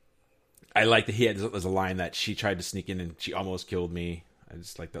 I like that there's a line that she tried to sneak in and she almost killed me. I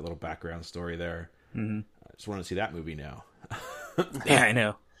just like that little background story there. Mm-hmm. I just want to see that movie now. Yeah, I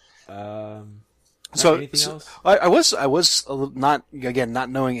know. Anything else? I was a little, not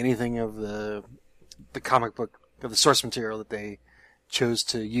knowing anything of the comic book, of the source material that they chose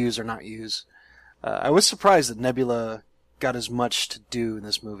to use or not use. I was surprised that Nebula got as much to do in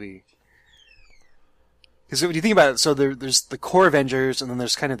this movie. Because when you think about it, so there's the core Avengers, and then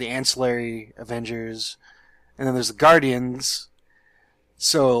there's kind of the ancillary Avengers, and then there's the Guardians.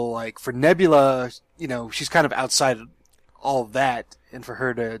 So, like, for Nebula, she's kind of outside all of that, and for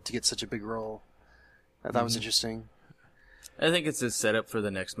her to get such a big role, I thought was interesting. I think it's a setup for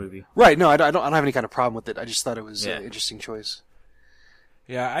the next movie. Right, no, I don't have any kind of problem with it. I just thought it was Yeah. an interesting choice.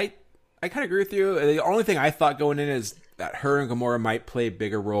 Yeah, I kind of agree with you. The only thing I thought going in is that her and Gamora might play a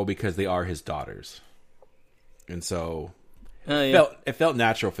bigger role because they are his daughters. And so it felt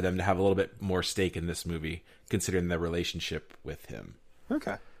natural for them to have a little bit more stake in this movie, considering their relationship with him.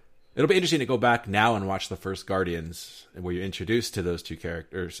 Okay. It'll be interesting to go back now and watch the first Guardians, where you're introduced to those two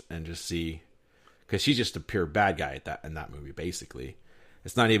characters and just see, because she's just a pure bad guy in that movie. Basically,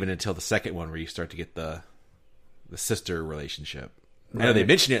 it's not even until the second one where you start to get the sister relationship. I know they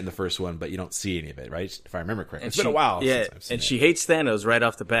mention it in the first one, but you don't see any of it, right? If I remember correctly, it's been a while. Yeah, since I've seen and it. she hates Thanos right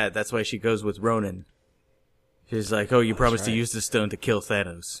off the bat. That's why she goes with Ronan. She's like, "Oh, you promised to use the stone to kill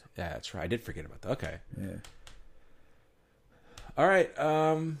Thanos." Yeah, that's right. I did forget about that. Okay. Yeah. All right.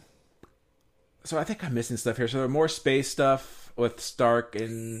 So I think I'm missing stuff here. So there are more space stuff with Stark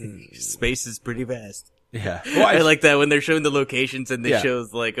and Space is pretty vast. yeah. I like that when they're showing the locations and they Yeah. show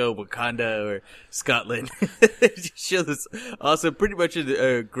like, oh, Wakanda or Scotland. They just show this awesome, pretty much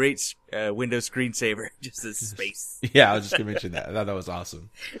a great Windows screensaver, just this space. Yeah, I was just gonna mention that. I thought that was awesome.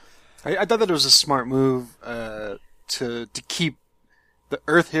 I thought that it was a smart move to keep the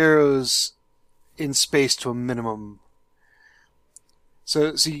Earth heroes in space to a minimum.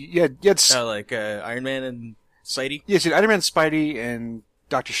 So you had Like Iron Man and Spidey. yes, you had Iron Man, Spidey, and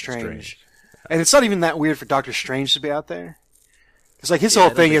Doctor Strange. And it's not even that weird for Doctor Strange to be out there. It's like his Yeah, I whole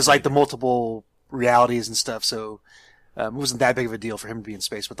don't thing think is so like the either. multiple realities and stuff. So it wasn't that big of a deal for him to be in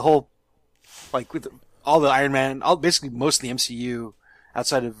space. But the whole, like with all the Iron Man, basically most of the MCU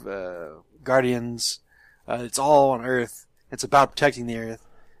outside of Guardians, it's all on Earth. It's about protecting the Earth.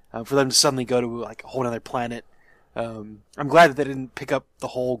 For them to suddenly go to like a whole other planet, I'm glad that they didn't pick up the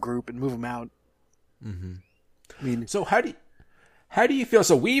whole group and move them out. Mm-hmm. I mean, So how do you feel?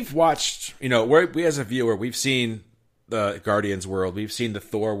 So we've watched, we as a viewer, we've seen the Guardians world, we've seen the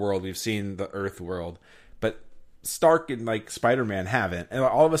Thor world, we've seen the Earth world, but Stark and like Spider-Man haven't. And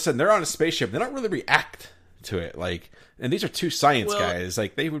all of a sudden they're on a spaceship. They don't really react to it. Like, and these are two science guys.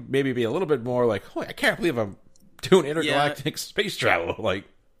 Like they would maybe be a little bit more like, "Holy, I can't believe I'm doing intergalactic space travel." Like,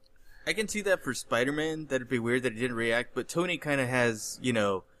 I can see that for Spider-Man. That'd be weird that he didn't react. But Tony kind of has,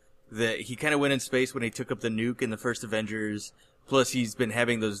 that he kind of went in space when he took up the nuke in the first Avengers. Plus, he's been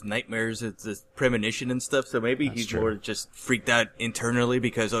having those nightmares, it's this premonition and stuff. So maybe he's true. more just freaked out internally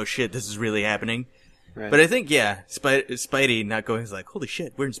because, oh shit, this is really happening. right. But I think, Spidey not going is like, holy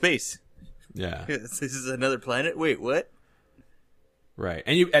shit, we're in space. yeah. This is another planet? Wait, what? Right.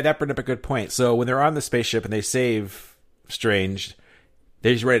 And that brought up a good point. So when they're on the spaceship and they save Strange,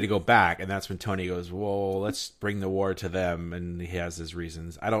 they're just ready to go back, and that's when Tony goes, "Well, let's bring the war to them," and he has his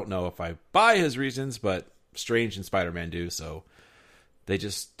reasons. I don't know if I buy his reasons, but Strange and Spider-Man do, so they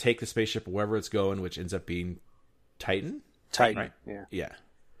just take the spaceship wherever it's going, which ends up being Titan? Titan. Right. Yeah. Yeah.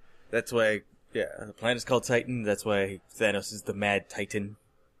 That's why, the planet's called Titan. That's why Thanos is the Mad Titan.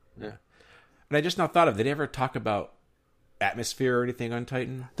 And I just now thought of, did they ever talk about atmosphere or anything on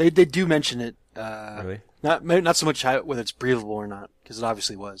Titan? They do mention it. Really? Not so much whether it's breathable or not, because it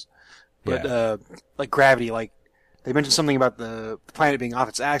obviously was. But Yeah. like gravity, like they mentioned something about the planet being off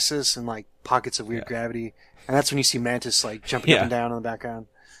its axis and like pockets of weird gravity, and that's when you see Mantis like jumping up Yeah. and down in the background.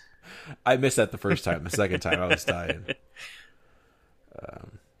 I missed that the first time. The second time I was dying.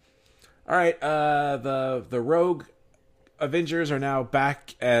 All right. The Rogue Avengers are now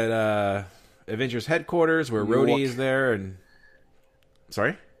back at Avengers headquarters where New Rhodey York. is there and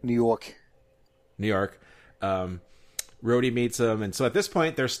sorry, New York. New York. Rhodey meets them, and so at this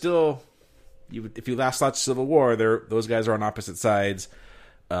point they're still. If you last watched Civil War, those guys are on opposite sides.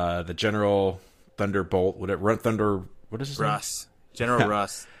 The General Thunderbolt, whatever what is his name? Ross. General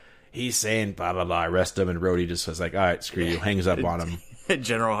Ross. He's saying blah blah blah, arrest him, and Rhodey just was like, "All right, screw you," hangs up on him.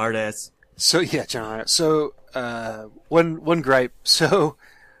 General Hardass. So yeah, John. So one gripe. So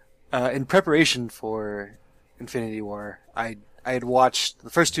in preparation for Infinity War, I had watched the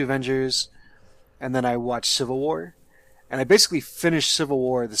first two Avengers, and then I watched Civil War, and I basically finished Civil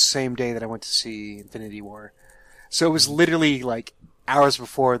War the same day that I went to see Infinity War. So it was literally like hours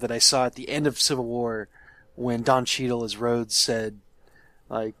before that I saw at the end of Civil War when Don Cheadle as Rhodes said,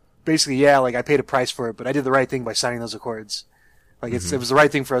 like, basically, yeah, like I paid a price for it, but I did the right thing by signing those accords. Like it was the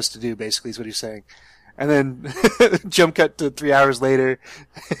right thing for us to do, basically, is what he's saying. And then jump cut to 3 hours later,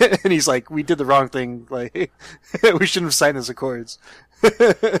 and he's like, "We did the wrong thing. Like we shouldn't have signed those accords."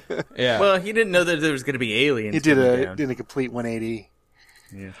 Yeah. Well, he didn't know that there was going to be aliens. He did coming down. a complete 180.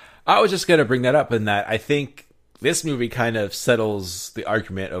 I was just going to bring that up in that I think this movie kind of settles the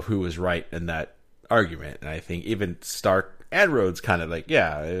argument of who was right in that argument. And I think even Stark and Rhodes kind of like,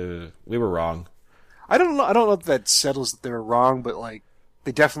 we were wrong. I don't know if that settles that they were wrong, but like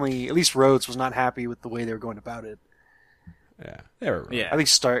they definitely, at least Rhodes was not happy with the way they were going about it. Yeah, they were wrong. Yeah. I think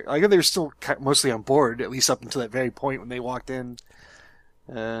Stark, like they were still mostly on board, at least up until that very point when they walked in.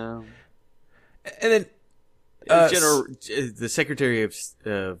 And then the Secretary of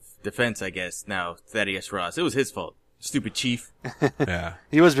Defense, I guess, now, Thaddeus Ross. It was his fault. Stupid chief. yeah.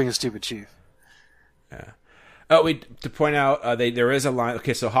 He was being a stupid chief. Oh, to point out, there is a line.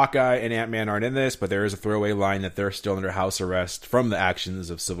 Okay, so Hawkeye and Ant-Man aren't in this, but there is a throwaway line that they're still under house arrest from the actions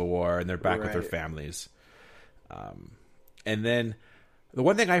of Civil War, and they're back with their families. And then the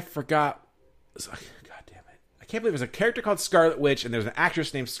one thing I forgot was, God damn it, I can't believe there's a character called Scarlet Witch, and there's an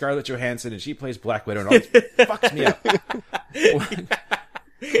actress named Scarlett Johansson, and she plays Black Widow, and it always fucks me up.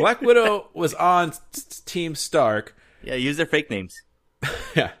 Black Widow was on Team Stark. Yeah, use their fake names.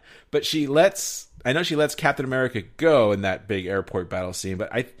 Yeah, but I know she lets Captain America go in that big airport battle scene,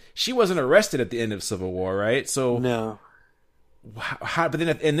 but she wasn't arrested at the end of Civil War, right? So No. but then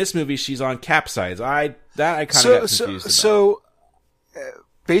in this movie, she's on Cap's side. I kind of got confused about. So,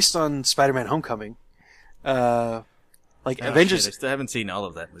 based on Spider-Man: Homecoming, Avengers. Shit, I still haven't seen all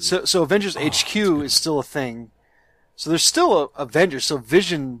of that movie. So Avengers HQ is still a thing. So there's still a Avengers. So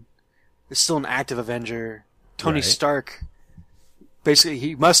Vision is still an active Avenger. Tony Right. Stark, basically,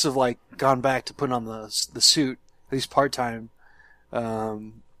 he must have gone back to putting on the suit, at least part time.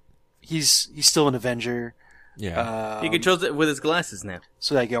 He's still an Avenger. Yeah, He controls it with his glasses now.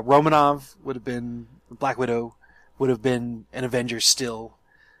 So Romanov would have been Black Widow, would have been an Avenger still.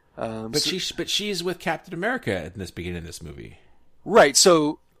 but she's with Captain America in this beginning of this movie. Right.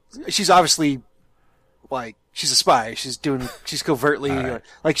 So she's obviously she's a spy. She's covertly Right.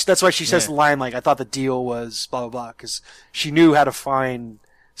 that's why she says Yeah. the line I thought the deal was blah blah blah, because she knew how to find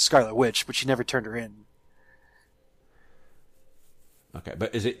Scarlet Witch, but she never turned her in. Okay,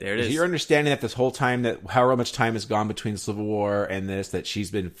 but is it There it is is. your understanding that this whole time, that however much time has gone between Civil War and this, that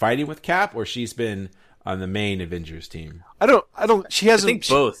she's been fighting with Cap, or she's been on the main Avengers team? I don't. She hasn't. think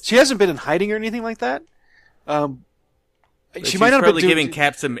both. She hasn't been in hiding or anything like that. But She she's might not have been probably doing, giving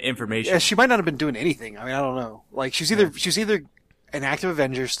Cap some information. Yeah, she might not have been doing anything. I mean, I don't know. She's either an active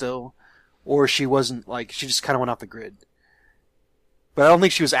Avenger still, or she wasn't. She just kind of went off the grid. But I don't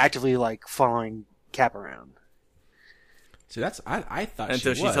think she was actively following Cap around. So I thought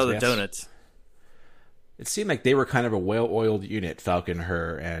until she was. saw the Yes. donuts. It seemed like they were kind of a well-oiled unit, Falcon,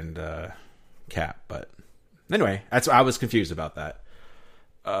 her, and Cap. But anyway, I was confused about that.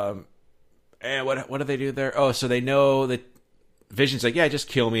 And what do they do there? Oh, so they know that Vision's yeah, just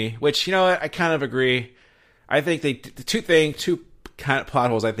kill me. Which, you know what, I kind of agree. I think the two kind of plot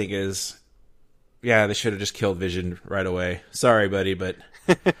holes I think is, yeah, they should have just killed Vision right away. Sorry, buddy, but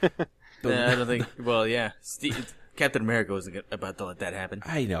I don't think. Well, yeah, Captain America wasn't about to let that happen.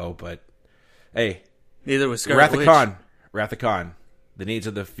 I know, but hey, Neither was Wrath Scarlet of Witch. Khan. The needs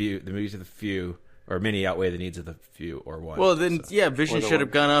of the few, the needs of the few, or many outweigh the needs of the few, or one. Well, then, yeah, Vision Or the should have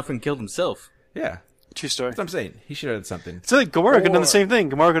one. gone off and killed himself. Yeah, True story. that's what I'm saying. He should have done something. So Gamora could have done Or- the same thing.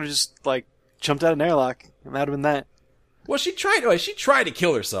 Gamora could have just jumped out of an airlock, and that would have been that. Well, she tried. Oh, she tried to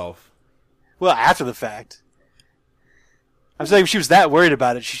kill herself. Well, after the fact. I'm saying if she was that worried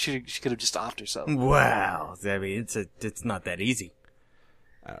about it, she could have just offed herself. Wow, I mean, it's not that easy.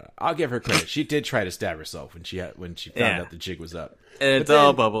 I don't know. I'll give her credit. She did try to stab herself when she found Yeah. out the jig was up. And it's But then-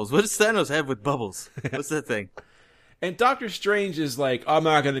 all bubbles. What does Thanos have with bubbles? What's that thing? And Doctor Strange is I'm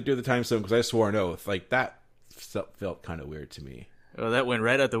not going to do the time stone because I swore an oath. That felt kind of weird to me. Well, that went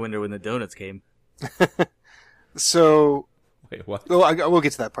right out the window when the donuts came. So, Wait, what? well, we'll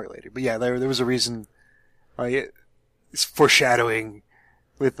get to that part later. But yeah, there was a reason. It's foreshadowing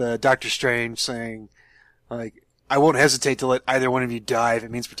with Doctor Strange saying, "I won't hesitate to let either one of you die if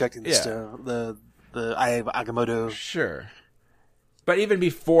it means protecting the Yeah. stone, the Eye of Agamotto." Sure. But even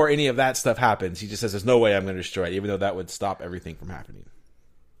before any of that stuff happens, he just says, "There's no way I'm going to destroy it," even though that would stop everything from happening.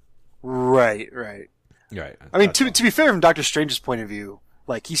 Right. Right. I mean, That's all. to be fair, from Doctor Strange's point of view,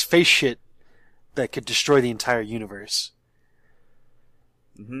 he's faced shit that could destroy the entire universe.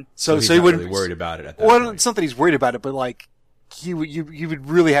 Mm-hmm. So So he's he not wouldn't. really worried about it at that Well, point. it's not that he's worried about it, but you would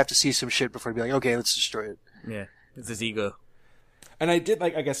really have to see some shit before he'd be okay, let's destroy it. Yeah, it's his ego. And I did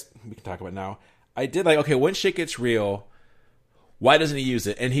I guess we can talk about it now. I did okay, when shit gets real, why doesn't he use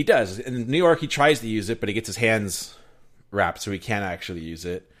it? And he does. In New York, he tries to use it, but he gets his hands wrapped, so he can't actually use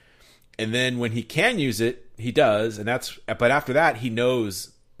it. And then when he can use it, he does, but after that, he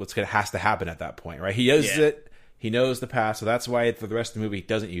knows has to happen at that point, right? He uses it, he knows the past, so that's why for the rest of the movie, he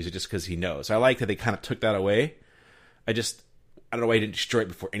doesn't use it just because he knows. So I like that they kind of took that away. I don't know why he didn't destroy it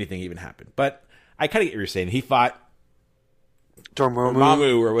before anything even happened. But I kind of get what you're saying. He fought Dormammu,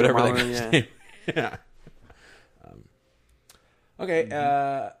 Mamu or whatever that Dormammu, guy's yeah. name. Yeah.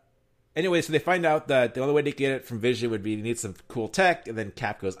 Okay. Anyway, so they find out that the only way to get it from Vision would be to need some cool tech, and then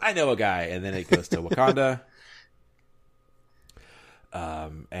Cap goes, "I know a guy," and then it goes to Wakanda.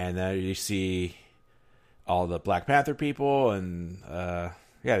 And then you see all the Black Panther people, and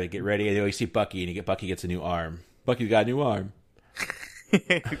they get ready. And you see Bucky, and Bucky gets a new arm. Bucky's got a new arm.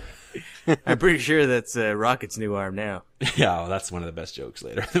 I'm pretty sure that's Rocket's new arm now. Yeah, well, that's one of the best jokes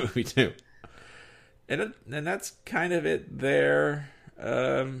later in the movie too. And that's kind of it there.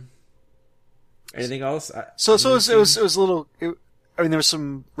 Anything else? So it was a little. I mean, there were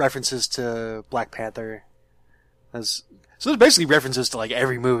some references to Black Panther. So there's basically references to like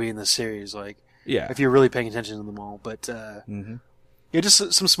every movie in the series. Like, Yeah. if you're really paying attention to them all, but yeah,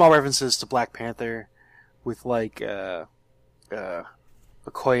 just some small references to Black Panther with like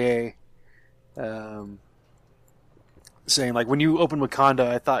Okoye saying like, when you open Wakanda,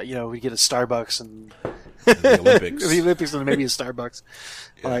 I thought we get a Starbucks and the Olympics. the Olympics and maybe a Starbucks,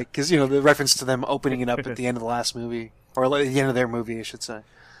 like because the reference to them opening it up at the end of the last movie or at the end of their movie, I should say.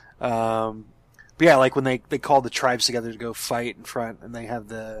 But yeah, like when they called the tribes together to go fight in front, and they have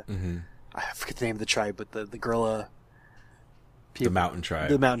the I forget the name of the tribe, but the gorilla people, The mountain tribe.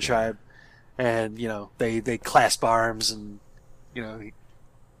 the mountain tribe, and they clasp arms, and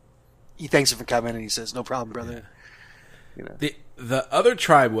he thanks him for coming, and he says, "No problem, brother." The other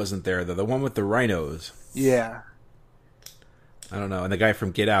tribe wasn't there though. The one with the rhinos. Yeah. I don't know. And the guy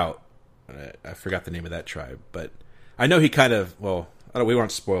from Get Out. I forgot the name of that tribe, but I know he kind of. Well, we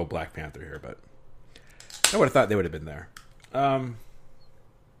won't spoil Black Panther here, but I would have thought they would have been there.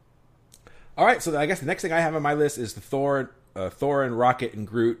 All right, so I guess the next thing I have on my list is the Thor and Rocket and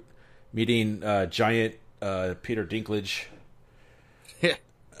Groot meeting giant Peter Dinklage.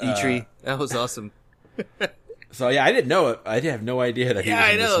 E-Tree. That was awesome. So yeah, I didn't know it. I have no idea that he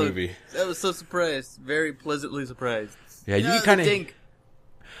was in this movie. I was so surprised. Very pleasantly surprised. Yeah, you can kind of.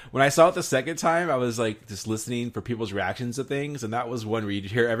 When I saw it the second time, I was like just listening for people's reactions to things, and that was one where you'd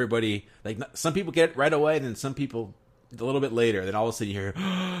hear everybody like some people get it right away, and then some people a little bit later. Then all of a sudden you hear,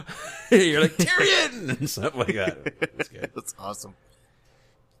 you're like Tyrion and stuff like that. That's good. That's awesome.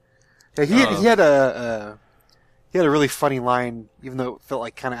 Yeah, he had a really funny line, even though it felt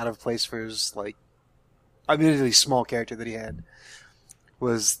like kind of out of place for his like admittedly small character that he had.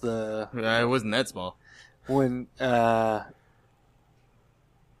 Was it wasn't that small. When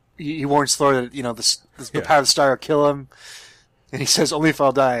he warns Thor that the power of the star will kill him, and he says, "Only if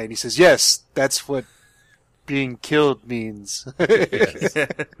I'll die." And he says, "Yes, that's what being killed means." A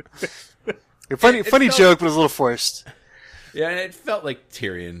funny joke, but it was a little forced. Yeah, and it felt like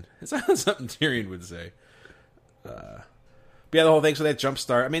Tyrion. It sounded something Tyrion would say. But yeah, the whole thing. So that jump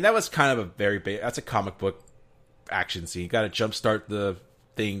start. I mean, that was kind of that's a comic book action scene. You got to jump start the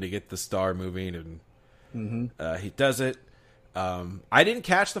thing to get the star moving, and he does it. I didn't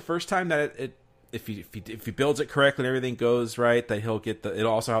catch the first time that if he builds it correctly and everything goes right, that he'll get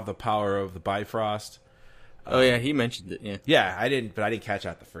it'll also have the power of the Bifrost. Oh yeah, he mentioned it. Yeah. Yeah, I didn't catch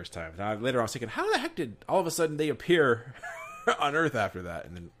that the first time. Now, later on, I was thinking, how the heck did all of a sudden they appear on Earth after that?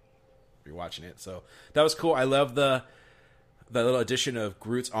 And then you're watching it, so that was cool. I love the little addition of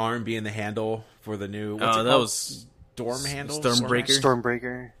Groot's arm being the handle for the new. Was Storm handle,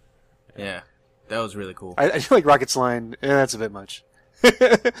 Stormbreaker. Yeah, that was really cool. I feel like Rocket's line. That's a bit much.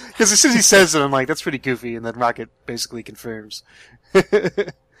 Because as soon as he says it, I'm like, that's pretty goofy, and then Rocket basically confirms.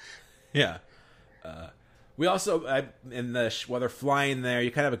 Yeah. We also, while they're flying there, you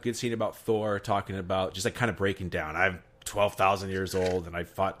kind of have a good scene about Thor talking about just like kind of breaking down. I'm 12,000 years old, and I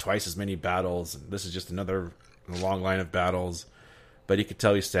fought twice as many battles, and this is just another in a long line of battles. But you could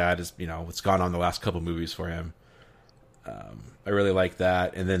tell he's sad, as what's gone on the last couple movies for him. I really like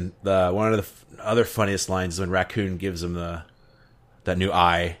that. And then one of the other funniest lines is when Raccoon gives him that new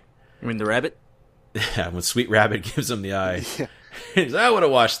eye. You mean the rabbit? Yeah, when Sweet Rabbit gives him the eye. Yeah. He's like, I would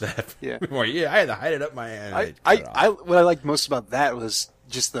have watched that Yeah. before. Yeah, I had to hide it up my hand. What I liked most about that was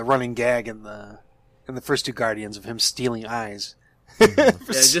just the running gag in the first two Guardians of him stealing eyes. Yeah,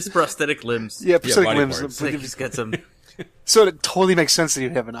 just prosthetic limbs. Yeah, prosthetic body limbs. parts. Like he's got some. So it totally makes sense that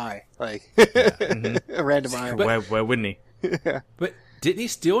he'd have an eye, like a random eye. Why wouldn't he? But didn't he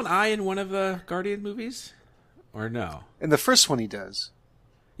steal an eye in one of the Guardian movies? Or no? In the first one, he does.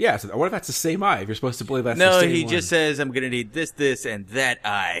 Yeah, so what if that's the same eye? If you're supposed to believe that's the No, same he one? just says, "I'm gonna need this, and that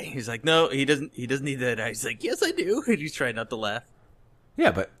eye." He's like, "No, he doesn't. He doesn't need that eye." He's like, "Yes, I do." And he's trying not to laugh.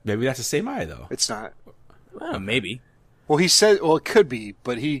 Yeah, but maybe that's the same eye, though. It's not. Well, maybe. Well, he said. Well, it could be,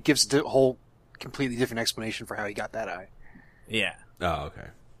 but he gives a whole completely different explanation for how he got that eye. Yeah. Oh, okay.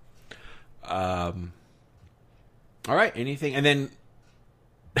 All right, anything? And then...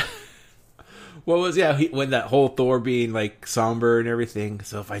 what was, when that whole Thor being, like, somber and everything,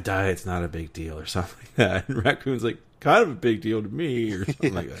 so if I die, it's not a big deal, or something like that. And Raccoon's like, kind of a big deal to me, or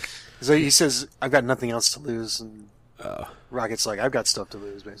something like that. So he says, "I've got nothing else to lose," and Rocket's like, "I've got stuff to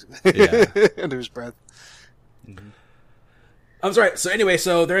lose," basically. Yeah. Under his breath. I'm sorry. So anyway,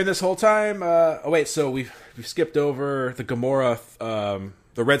 so during this whole time, so we've skipped over the Gamora,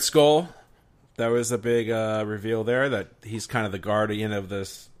 the Red Skull. That was a big reveal there that he's kind of the guardian of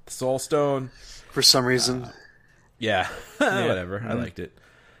this Soul Stone. For some reason. Yeah, whatever. I liked it.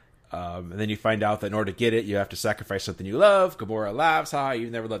 And then you find out that in order to get it, you have to sacrifice something you love. Gamora laughs,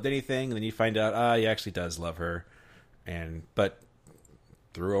 you've never loved anything. And then you find out, he actually does love her, but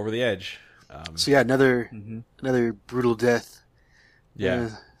threw her over the edge. So yeah, another brutal death. Yeah,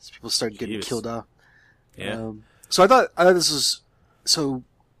 as people start getting killed off. Yeah. So I thought this was so.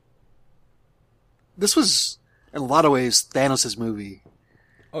 This was in a lot of ways Thanos' movie.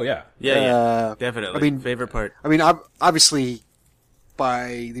 Oh yeah, yeah, definitely. I mean, favorite part. I mean, obviously,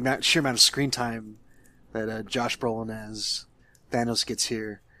 by the sheer amount of screen time that Josh Brolin as Thanos gets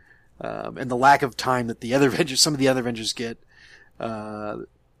here, and the lack of time that some of the other Avengers get,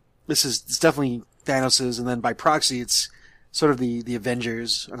 it's definitely Thanos's, and then by proxy, it's sort of the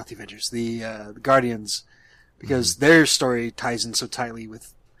Avengers, or not the Avengers, the Guardians, because their story ties in so tightly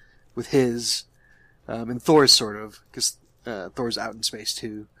with his, and Thor's sort of, because Thor's out in space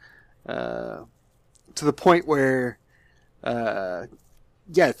too, to the point where,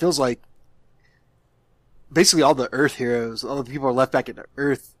 it feels like basically all the Earth heroes, all the people who are left back at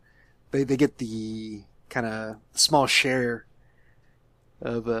Earth, they get the kind of small share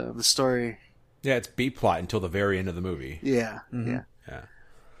of the story. Yeah, it's B plot until the very end of the movie. Yeah.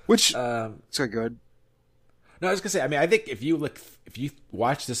 Which, sorry, go ahead. No, I was gonna say. I mean, I think if you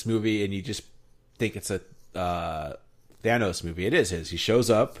watch this movie and you just think it's a Thanos movie, it is his. He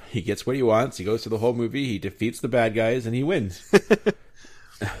shows up, he gets what he wants, he goes through the whole movie, he defeats the bad guys, and he wins. He's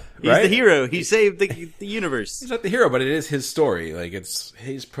the hero. He saved the universe. He's not the hero, but it is his story. Like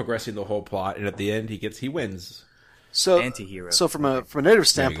he's progressing the whole plot, and at the end, he wins. So, anti-hero. So from a narrative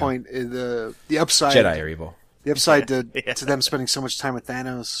standpoint, the upside Jedi are evil. The upside to them spending so much time with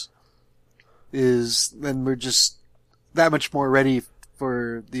Thanos is then we're just that much more ready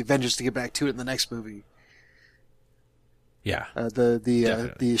for the Avengers to get back to it in the next movie. Yeah,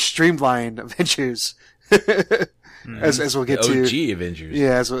 the streamlined Avengers, as we'll get to. OG Avengers.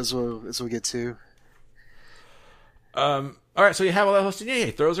 Yeah, as we'll get to. All right, so you have all that hosting. Yeah,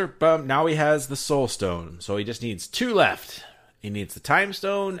 he throws her bum. Now he has the Soul Stone, so he just needs 2 left. He needs the Time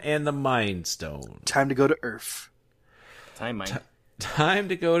Stone and the Mind Stone. Time to go to Earth. Time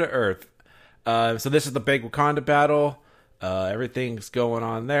to go to Earth. So this is the big Wakanda battle. Everything's going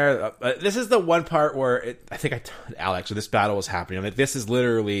on there. This is the one part where I think I told Alex when this battle was happening. I'm like, this is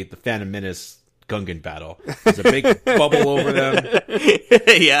literally the Phantom Menace Gungan battle. There's a big bubble over them.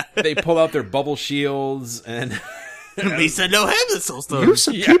 Yeah. They pull out their bubble shields and... Lisa no have the Soul Stone. You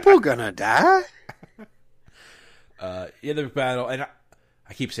some people gonna die? The battle, and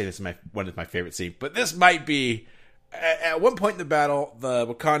I keep saying this is one of my favorite scenes, but this might be at one point in the battle, the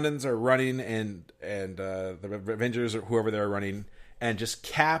Wakandans are running, and the Avengers or whoever they're running, and just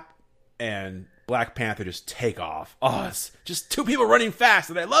Cap and Black Panther just take off. Oh, it's just 2 people running fast,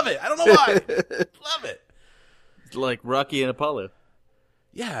 and I love it. I don't know why. Love it. It's like Rocky and Apollo.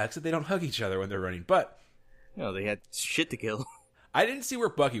 Yeah, except they don't hug each other when they're running, but. No, they had shit to kill. I didn't see where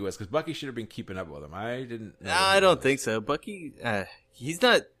Bucky was, because Bucky should have been keeping up with him. I didn't know. I don't think so. Bucky, he's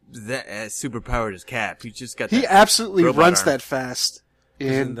not that as superpowered as Cap. He just got He absolutely runs arm. that fast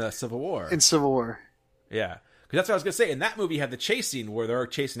in the Civil War. In Civil War. Yeah. Because that's what I was going to say. In that movie, you had the chase scene where they're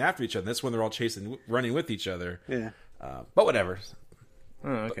chasing after each other. This one, they're all running with each other. Yeah. But whatever. Oh,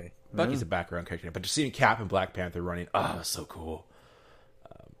 okay. Bucky's a background character. But just seeing Cap and Black Panther running, so cool.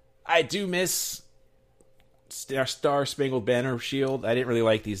 I do miss... Star Spangled Banner shield. I didn't really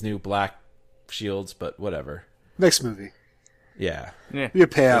like these new black shields, but whatever. Next movie. Yeah. Be a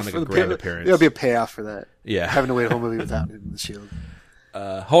payoff. Like a grand appearance. There'll be a payoff for that. Yeah. Having to wait a whole movie without the shield.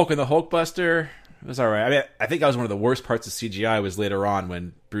 Hulk and the Hulkbuster. It was alright. I mean, I think that was one of the worst parts of CGI was later on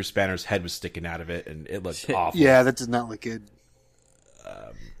when Bruce Banner's head was sticking out of it, and it looked awful. Yeah, that did not look good.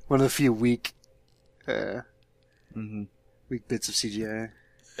 One of the few weak bits of CGI.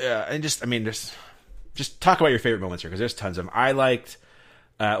 Yeah, and just talk about your favorite moments here, because there's tons of them. I liked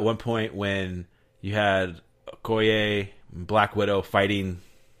at one point when you had Okoye and Black Widow fighting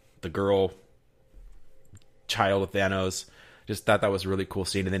the child of Thanos. Just thought that was a really cool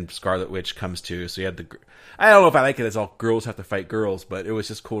scene. And then Scarlet Witch comes too. So you had I don't know if I like it as all girls have to fight girls, but it was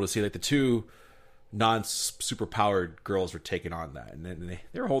just cool to see like the 2 non-super powered girls were taking on that. And then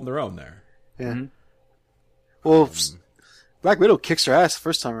they were holding their own there. Yeah. Mm-hmm. Well, Black Widow kicks her ass the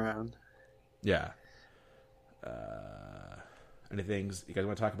first time around. Yeah. Any things you guys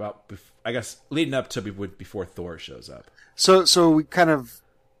want to talk about? I guess leading up to before Thor shows up. So we kind of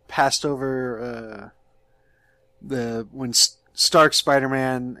passed over when Stark,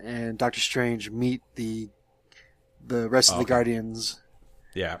 Spider-Man, and Doctor Strange meet the rest of the Okay. Guardians.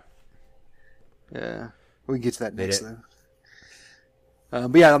 Yeah. Yeah, we can get to that They next did-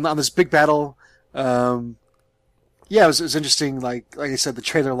 then. But yeah, on this big battle, yeah, it was interesting. Like I said, the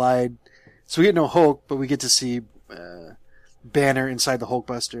trailer lied, so we get no Hulk, but we get to see Banner inside the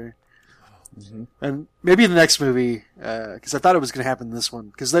Hulkbuster. And maybe in the next movie, because I thought it was going to happen in this one,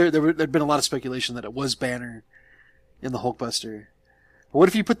 because there'd been a lot of speculation that it was Banner in the Hulkbuster. But what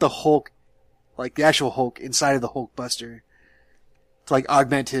if you put the Hulk, like the actual Hulk, inside of the Hulkbuster to like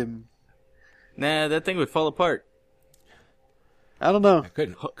augment him? Nah, that thing would fall apart. I don't know. I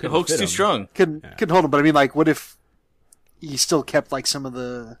couldn't Hulk's fit too him. strong. Couldn't hold him, but I mean, like, what if he still kept like some of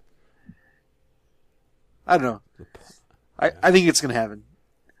the? I don't know. I think it's going to happen.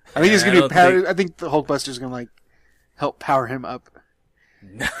 I think it's Yeah, going I to don't be. think- I think the Hulkbuster's going to like help power him up.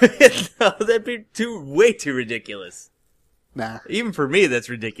 No, that'd be way too ridiculous. Nah, Even for me, that's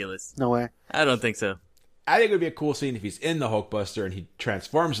ridiculous. no way. I don't think so. I think it would be a cool scene if he's in the Hulkbuster and he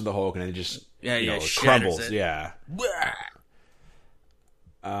transforms into Hulk and then it just shatters crumbles. it. Yeah.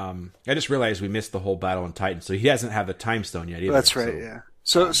 I just realized we missed the whole battle in Titan, so he doesn't have the time stone yet either. That's right. Yeah.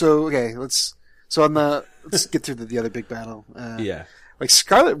 So okay. Let's get through the other big battle. Yeah. Like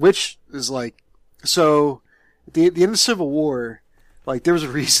Scarlet Witch is like, so the end of Civil War, like there was a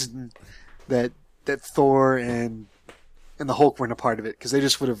reason that Thor and the Hulk weren't a part of it, because they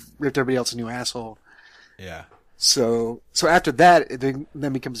just would have ripped everybody else a new asshole. Yeah. So after that, it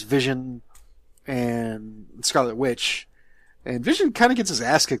then becomes Vision and Scarlet Witch, and Vision kind of gets his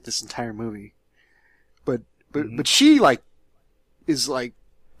ass kicked this entire movie, but she like is like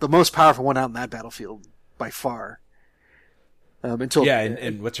the most powerful one out in that battlefield by far. Until Yeah,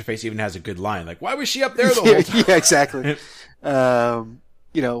 and what's her face even has a good line like, "Why was she up there the whole yeah, time?" yeah, exactly.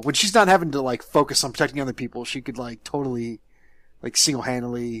 When she's not having to like focus on protecting other people, she could like totally like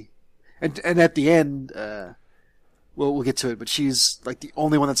single-handedly, and at the end, we'll get to it, but she's like the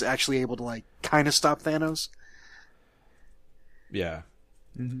only one that's actually able to like kind of stop Thanos. Yeah.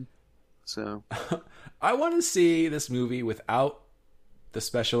 So I want to see this movie without the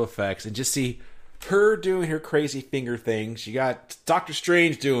special effects and just see her doing her crazy finger things. You got Doctor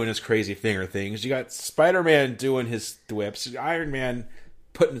Strange doing his crazy finger things. You got Spider-Man doing his whips. Iron Man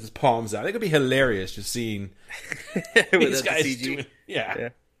putting his palms out. I think it'd be hilarious just seeing these Without the guys CG. doing, yeah.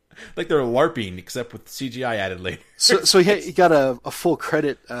 Like they're LARPing, except with CGI added later. so he got a full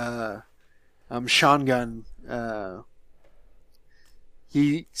credit. Sean Gunn.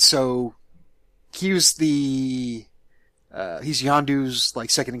 He was the he's Yondu's like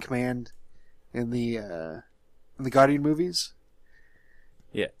second in command in the Guardian movies.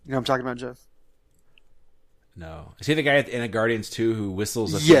 Yeah. You know what I'm talking about, Jeff? No. Is he the guy at the end of Guardians 2 who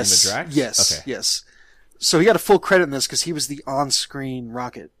whistles at Yes, the Drax? yes, Okay. yes. So he got a full credit in this because he was the on-screen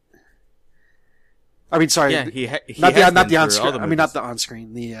Rocket. I mean, sorry, Yeah, he not has the been for all on-screen. the I mean, not movies. the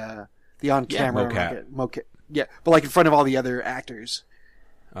on-screen. The on-camera mocap. Rocket. Mocap. Yeah, but like in front of all the other actors.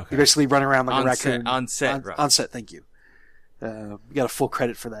 Okay. You basically run around like On a raccoon. set- on set, Rocket. On set. Thank you. You got a full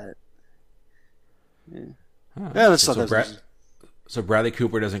credit for that. Huh. Yeah, that's so, not that. so Bradley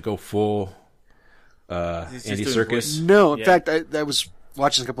Cooper doesn't go full He's just Andy doing Serkis. voice. No, in Yeah. fact, I was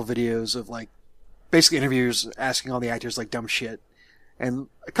watching a couple videos of like basically interviews asking all the actors like dumb shit, and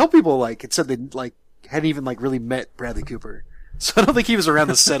a couple people like it said they like hadn't even like really met Bradley Cooper, so I don't think he was around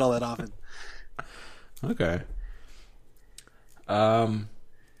the set all that often. Okay.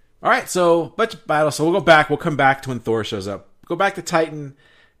 All right, so bunch of battles. So we'll go back. We'll come back to when Thor shows up. Go back to Titan.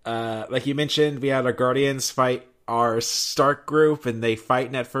 Like you mentioned, we had our Guardians fight our Stark group, and they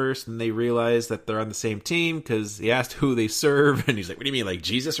fighting at first, and they realize that they're on the same team because he asked who they serve, and he's like, "What do you mean, like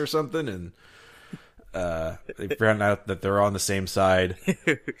Jesus or something?" And they found out that they're on the same side.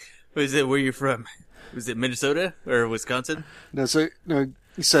 Was it where you're from? Was it Minnesota or Wisconsin? No,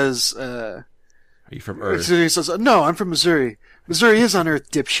 he says. Are you from Earth? He says, "No, I'm from Missouri. Missouri is on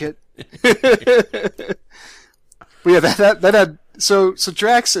Earth, dipshit." But yeah, that had so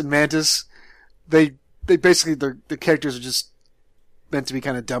Drax and Mantis, they basically their characters are just meant to be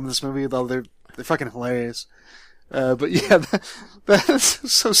kind of dumb in this movie, though they're fucking hilarious. But yeah,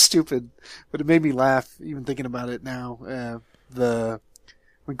 that's so stupid, but it made me laugh even thinking about it now.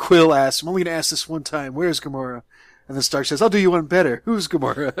 When Quill asks, "I'm only going to ask this one time, where's Gamora?" And then Stark says, "I'll do you one better. Who's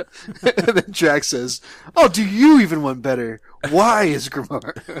Gamora?" And then Drax says, "Oh, do you even one better? Why is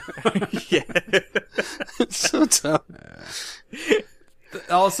Gamora?" Yeah. It's so dumb.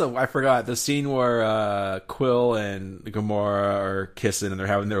 Also, I forgot the scene where Quill and Gamora are kissing and they're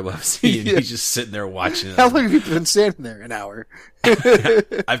having their love scene. Yeah. He's just sitting there watching it. How long have you been standing there? An hour.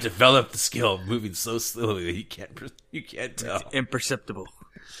 I've developed the skill of moving so slowly that you can't tell. Imperceptible.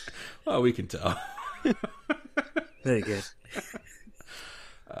 Oh, we can tell. Very good.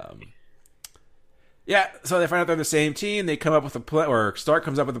 Yeah, so they find out they're the same team. They come up with a plan, or Stark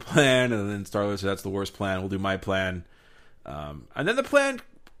comes up with a plan, and then Star-Lord says, that's the worst plan. We'll do my plan. And then the plan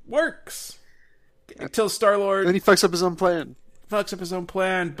works. Until Star-Lord Then he fucks up his own plan. fucks up his own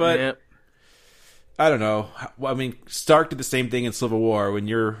plan, but Yep. I don't know. Well, I mean, Stark did the same thing in Civil War. When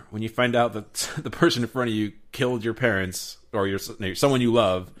you find out that the person in front of you killed your parents or someone you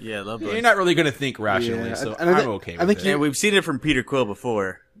love, Yeah, loved you're ones. not really going to think rationally. Yeah, So and I I'm thi- okay I with think it. And we've seen it from Peter Quill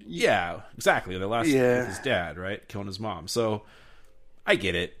before. Yeah, exactly. The last Yeah. with his dad, right? Killing his mom. So I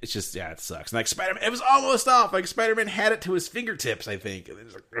get it. It's just, it sucks. And like Spider-Man, it was almost off. Like Spider-Man had it to his fingertips, I think. And then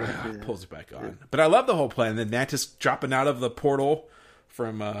just like, pulls it back on. But I love the whole plan. And then Mantis dropping out of the portal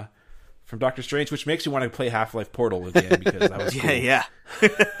from Doctor Strange, which makes me want to play Half-Life Portal again because that was cool. Yeah.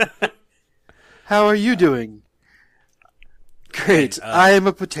 How are you doing? Great. I am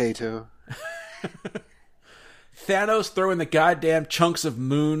a potato. Thanos throwing the goddamn chunks of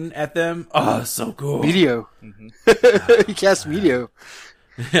moon at them. Oh, so cool. Meteor. He cast Meteor.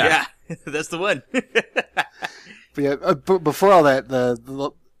 Yeah. That's the one. But yeah, before all that,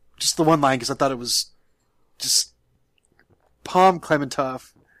 just the one line, because I thought it was just Palm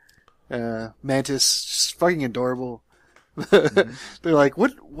Clementov, Mantis, just fucking adorable. They're like,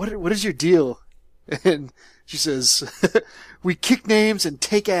 what is your deal? And she says, we kick names and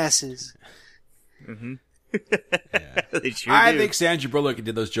take asses. They sure I do. think Sandra Bullock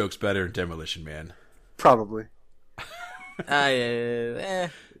did those jokes better in Demolition Man. Probably.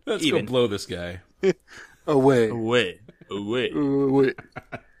 Let's Even. go blow this guy. Away. Away. Wait.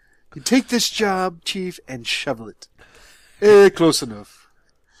 You take this job, Chief, and shovel it. Close enough.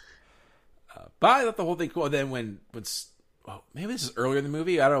 But I thought the whole thing cool. And then when maybe this is earlier in the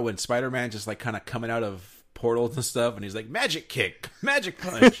movie. I don't know, when Spider-Man just like kind of coming out of portals and stuff, and he's like, magic kick, magic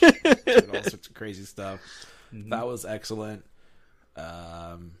punch, and all sorts of crazy stuff. That was excellent.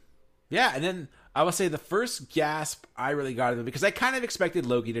 Yeah, and then I would say the first gasp I really got it because I kind of expected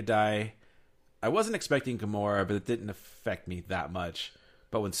Loki to die. I wasn't expecting Gamora, but it didn't affect me that much.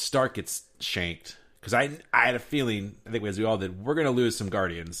 But when Stark gets shanked, because I had a feeling, I think as we all did, we're going to lose some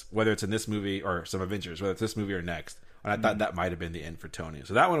Guardians, whether it's in this movie or some Avengers, whether it's this movie or next. And I thought that might have been the end for Tony.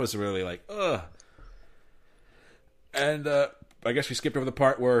 So that one was really like, ugh. And I guess we skipped over the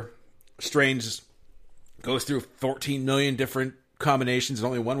part where Strange goes through 14 million different combinations and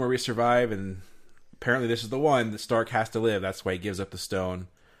only one where we survive. And apparently this is the one that Stark has to live. That's why he gives up the stone.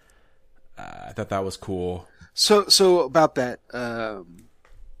 I thought that was cool. So about that,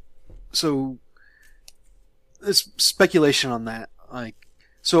 so there's speculation on that. Like,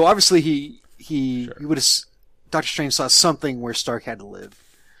 so obviously he would have, Doctor Strange saw something where Stark had to live.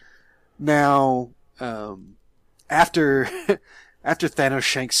 Now, after Thanos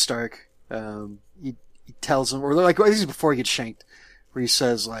shanks Stark, he tells him, or like this is before he gets shanked, where he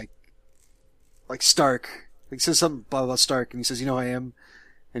says like Stark, like, he says something blah blah Stark, and he says, "You know who I am,"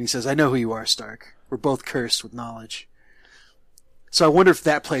 and he says, "I know who you are, Stark. We're both cursed with knowledge." So I wonder if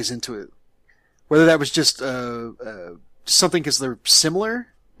that plays into it, whether that was just something because they're similar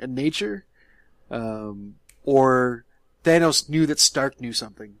in nature, or Thanos knew that Stark knew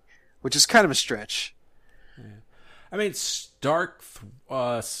something, which is kind of a stretch. I mean, Stark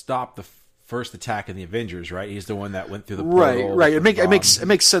stopped the first attack in the Avengers, right? He's the one that went through the portal. Right. It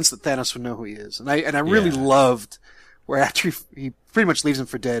makes sense that Thanos would know who he is, and I really loved where after he pretty much leaves him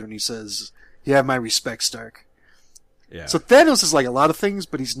for dead when he says, "You have my respect, Stark." Yeah. So Thanos is like a lot of things,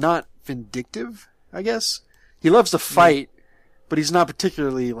 but he's not vindictive, I guess. He loves to fight, but he's not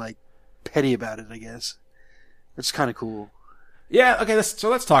particularly like petty about it, I guess. It's kind of cool. Yeah, okay,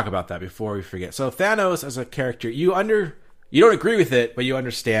 let's talk about that before we forget. So Thanos as a character, you don't agree with it, but you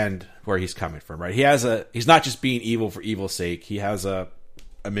understand where he's coming from, right? He's not just being evil for evil's sake. He has a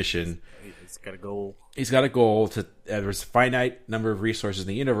mission. He's got a goal. He's got a goal to there's a finite number of resources in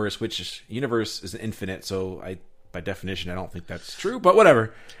the universe, universe is infinite, so by definition I don't think that's true, but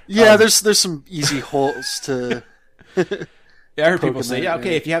whatever. Yeah, there's some easy holes to I heard people poking say, that,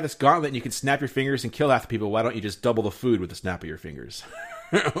 if you have this gauntlet and you can snap your fingers and kill half the people, why don't you just double the food with the snap of your fingers?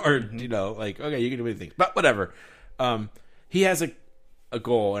 Or, okay, you can do anything. But whatever. He has a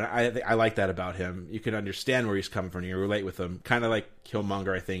goal, and I like that about him. You can understand where he's coming from. You relate with him. Kind of like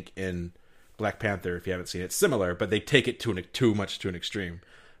Killmonger, I think, in Black Panther, if you haven't seen it. Similar, but they take it too much to an extreme.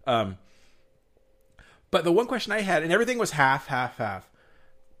 But the one question I had, and everything was half.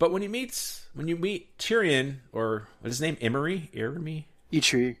 But when you meet Tyrion, or what's his name, Emery,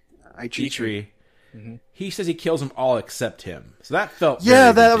 Eitri. He says he kills them all except him. So that felt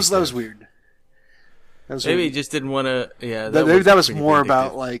that was weird. Maybe he just didn't want to. Yeah, maybe that was more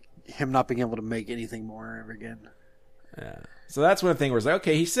about like him not being able to make anything more ever again. Yeah. So that's one thing where it's like,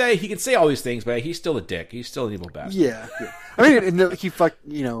 okay, he can say all these things, but he's still a dick. He's still an evil bastard. Yeah. I mean,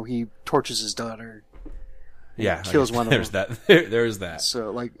 he tortures his daughter. Yeah, kills one of them. There's that.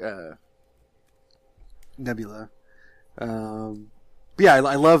 So like Nebula. But yeah,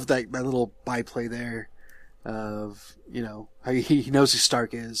 I love that little byplay there of how he knows who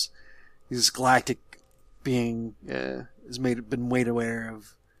Stark is. He's this galactic being been made aware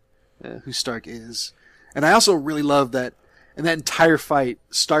of who Stark is, and I also really love that in that entire fight,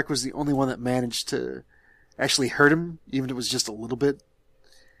 Stark was the only one that managed to actually hurt him, even if it was just a little bit.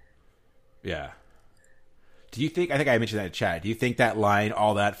 Yeah. Do you think? I think I mentioned that in chat. Do you think that line,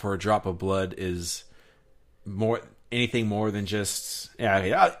 "all that for a drop of blood," is anything more than just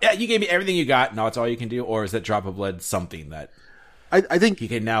yeah, you gave me everything you got, now it's all you can do, or is that drop of blood something that I think he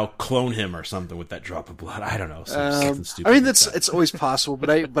can now clone him or something with that drop of blood? I don't know. Something stupid. I mean, it's always possible, but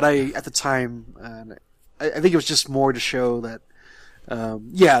I at the time, I think it was just more to show that,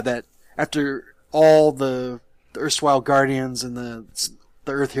 that after all the erstwhile Guardians and the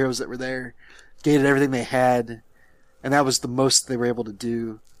Earth heroes that were there gated everything they had, and that was the most they were able to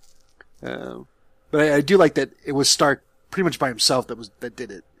do. But I do like that it was Stark pretty much by himself that did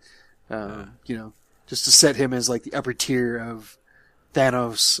it. Just to set him as like the upper tier of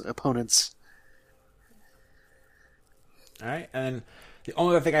Thanos opponents. All right, and then the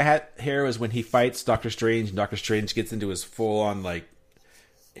only other thing I had here was when he fights Doctor Strange, and Doctor Strange gets into his full-on like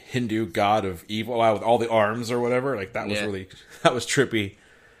Hindu god of evil with all the arms or whatever. Like that was trippy.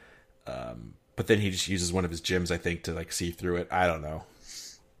 But then he just uses one of his gems, I think, to like see through it. I don't know.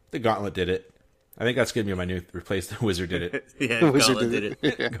 The Gauntlet did it. I think that's going to be my new replace. The Wizard did it. The Gauntlet did it.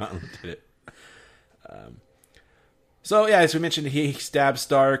 Gauntlet did it. So yeah, as we mentioned, he stabs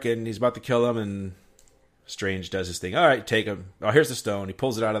Stark and he's about to kill him, and Strange does his thing. All right, take him. Oh, here's the stone. He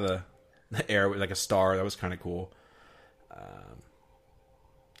pulls it out of the air with like a star. That was kind of cool.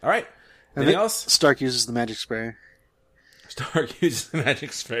 All right. Anything else? Stark uses the magic spray. Stark uses the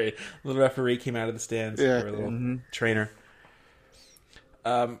magic spray. A little referee came out of the stands for a little trainer.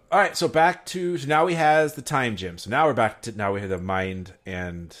 All right, so now he has the time gem. So now we have the mind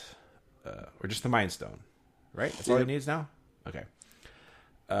and or just the mind stone, right? That's all he needs now. Okay.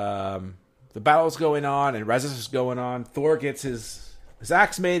 The battle's going on and resistance is going on. Thor gets his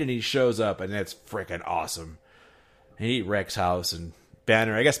axe made and he shows up and it's freaking awesome. And he wrecks house and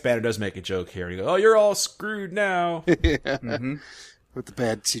Banner. I guess Banner does make a joke here. And he goes, "Oh, you're all screwed now." With the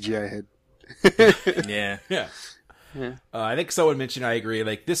bad CGI head. Yeah. I think someone mentioned, I agree,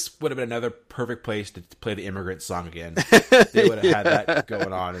 like this would have been another perfect place to play the Immigrant Song again. They would have had that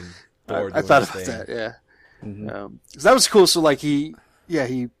going on and Thor I thought about that, yeah. So that was cool. So like he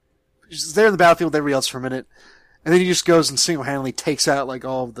was there in the battlefield with everybody else for a minute, and then he just goes and single-handedly takes out like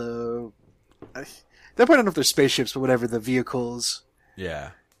all of the at that point I don't know if they're spaceships, but whatever, the vehicles. Yeah.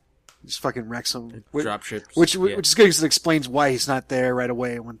 Just fucking wrecks them. Drop ships. Which is good because it explains why he's not there right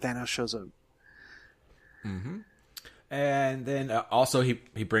away when Thanos shows up. Mm-hmm. And then also he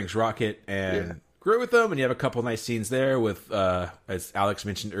brings Rocket and Groot with him, and you have a couple nice scenes there with, as Alex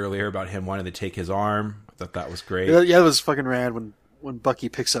mentioned earlier, about him wanting to take his arm. I thought that was great. Yeah, that was fucking rad when Bucky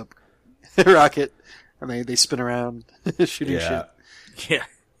picks up Rocket and they spin around shooting shit. Yeah.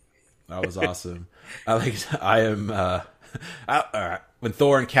 That was awesome. When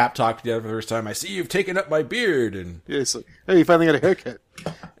Thor and Cap talk together for the first time, I see you've taken up my beard, and it's like, hey, you finally got a haircut.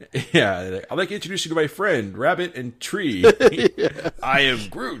 Yeah, I'd like to introduce you to my friend, Rabbit and Tree. I am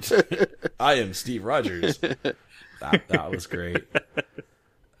Groot. I am Steve Rogers. That was great.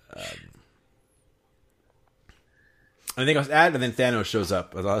 I think I was and then Thanos shows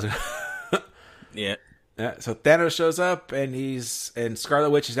up. Yeah. So Thanos shows up, and Scarlet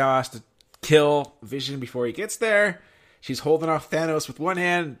Witch is now asked to kill Vision before he gets there. She's holding off Thanos with one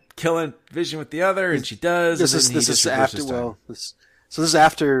hand, killing Vision with the other, and she does. This is after. This is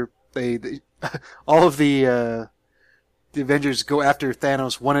after they all of the Avengers go after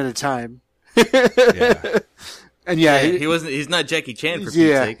Thanos one at a time. Yeah. And he's not Jackie Chan for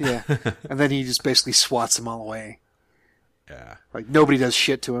Pete's sake. Yeah. And then he just basically swats them all away. Yeah. Like nobody does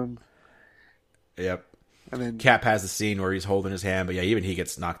shit to him. Yep. And then Cap has the scene where he's holding his hand, but yeah, even he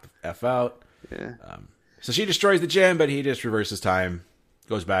gets knocked the F out. Yeah. So she destroys the gem, but he just reverses time,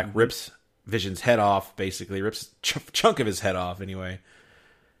 goes back, rips Vision's head off, basically rips a chunk of his head off. Anyway,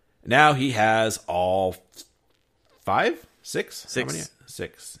 now he has all 5 Six? Six. How many?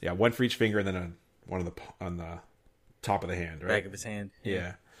 Six. Yeah, one for each finger, and then one on the top of the hand, right? Back of his hand.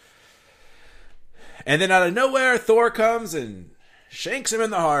 Yeah. And then out of nowhere, Thor comes and shanks him in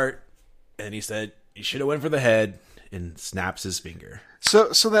the heart, and he said, "You should have went for the head," and snaps his finger. So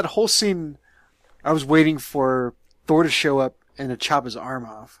that whole scene, I was waiting for Thor to show up and to chop his arm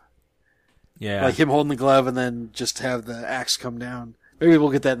off. Yeah. Like him holding the glove and then just have the axe come down. Maybe we'll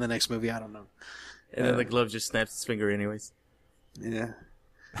get that in the next movie. I don't know. And then the glove just snaps his finger anyways. Yeah.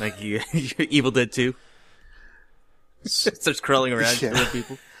 Like you, Evil Dead 2. Starts crawling around Yeah. killing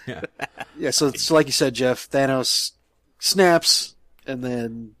people. Yeah, so like you said, Jeff, Thanos snaps and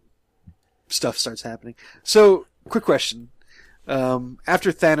then stuff starts happening. So, quick question.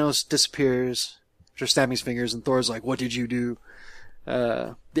 After Thanos disappears, after snapping his fingers, and Thor's like, "What did you do?"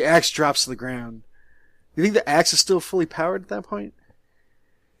 The axe drops to the ground. You think the axe is still fully powered at that point?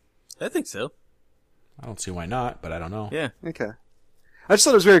 I think so. I don't see why not, but I don't know. Yeah. Okay. I just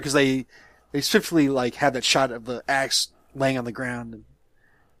thought it was weird because they swiftly like had that shot of the axe laying on the ground and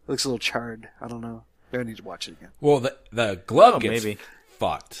it looks a little charred. I don't know. Maybe I need to watch it again. Well, the glove gets maybe.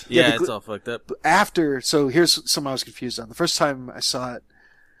 fucked. Yeah, Yeah, the it's all fucked up. But after, so here's something I was confused on. The first time I saw it,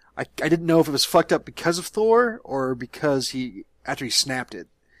 I didn't know if it was fucked up because of Thor or because after he snapped it.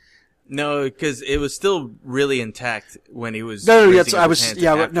 No, because it was still really intact when he was. No, raising that's, up I his was, hands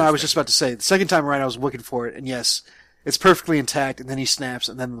yeah, after no, I was the just about to say, the second time around I was looking for it, and yes, it's perfectly intact, and then he snaps,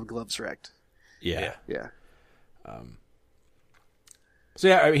 and then the glove's wrecked. Yeah. Yeah. So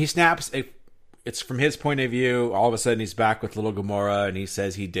yeah, I mean, he snaps. It's from his point of view. All of a sudden, he's back with little Gamora, and he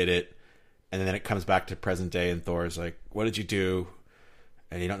says he did it. And then it comes back to present day, and Thor's like, "What did you do?"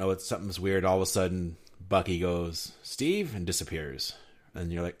 And you don't know what something's weird. All of a sudden, Bucky goes, "Steve," and disappears.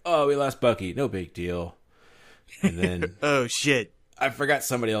 And you're like, "Oh, we lost Bucky. No big deal." And then Oh shit! I forgot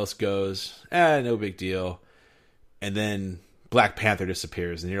somebody else goes, "No big deal." And then Black Panther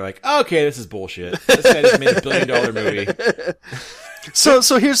disappears, and you're like, "Okay, this is bullshit. This guy just made $1 billion movie." So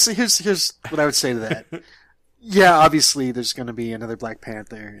here's what I would say to that. Yeah, obviously there's going to be another Black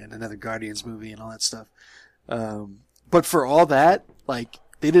Panther and another Guardians movie and all that stuff. But for all that, like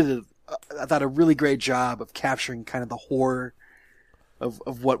they did I thought a really great job of capturing kind of the horror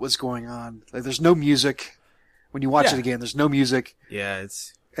of what was going on. Like there's no music. When you watch Yeah. it again, there's no music. Yeah,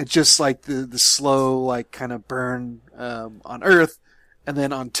 it's Just like the slow like kind of burn on Earth, and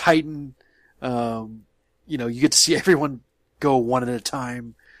then on Titan, you get to see everyone go one at a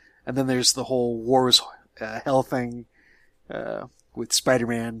time, and then there's the whole war is hell thing with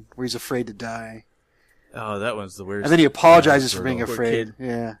Spider-Man where he's afraid to die, that one's the worst. and then he apologizes for being poor afraid. kid.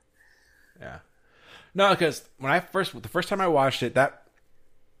 Yeah, Yeah. No, because the first time I watched it,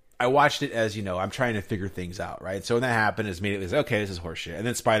 I watched it as, I'm trying to figure things out, right? So when that happened, it's immediately like, okay, this is horseshit. And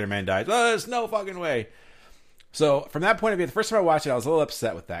then Spider-Man died. Oh, there's no fucking way. So from that point of view, the first time I watched it, I was a little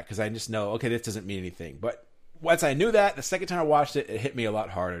upset with that because I just know, okay, this doesn't mean anything. But once I knew that, the second time I watched it, it hit me a lot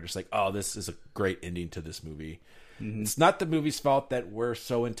harder. Just like, oh, this is a great ending to this movie. Mm-hmm. It's not the movie's fault that we're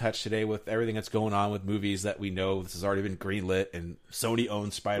so in touch today with everything that's going on with movies that we know this has already been greenlit and Sony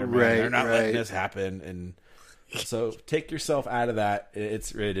owns Spider-Man. Right, They're not letting right. this happen. And so take yourself out of that.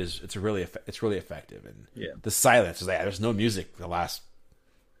 It's really effective. And Yeah. the silence is like, there's no music the last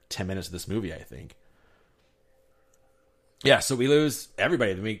 10 minutes of this movie, I think. Yeah, so we lose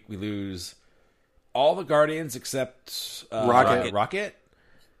everybody. We lose all the Guardians except Rocket.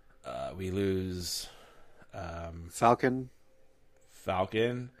 We lose Falcon.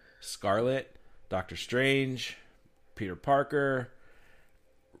 Scarlet, Doctor Strange, Peter Parker,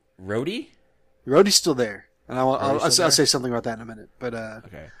 Rhodey. Rhodey's still there, and Rhodey's I'll still there? say something about that in a minute. But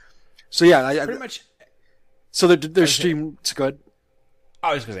Okay, so yeah, pretty much. so they're stream. It's good.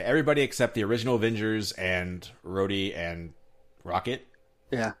 I was going to say everybody except the original Avengers and Rhodey and Rocket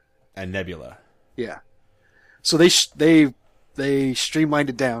Yeah. and Nebula. Yeah. So they streamlined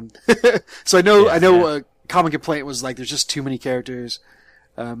it down. So I know a common complaint was like there's just too many characters.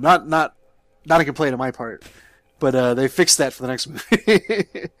 Not a complaint on my part, but they fixed that for the next movie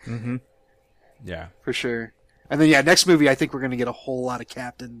Mm-hmm. Yeah. for sure. And then next movie I think we're gonna get a whole lot of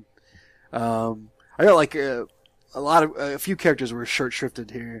Captain. I got like a few characters were short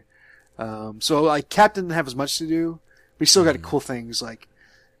shrifted here. So like Captain didn't have as much to do, but he still got cool things like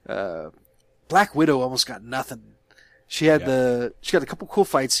Black Widow almost got nothing. She had she got a couple cool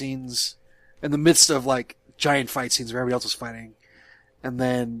fight scenes in the midst of like giant fight scenes where everybody else was fighting. And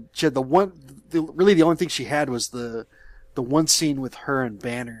then she had really the only thing she had was the one scene with her and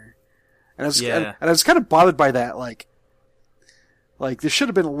Banner. And I was kind of bothered by that. Like there should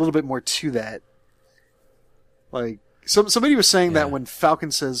have been a little bit more to that. Like somebody was saying that when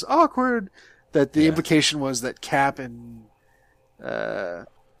Falcon says awkward, that the implication was that Cap and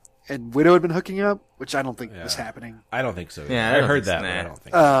and Widow had been hooking up, which I don't think was happening. I don't think so. Yeah, I don't heard think that, so, but I nah. don't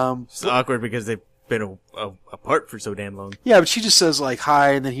think so. It's awkward because they've been apart for so damn long. Yeah, but she just says like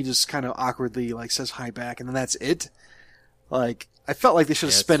hi, and then he just kind of awkwardly like says hi back, and then that's it. Like I felt like they should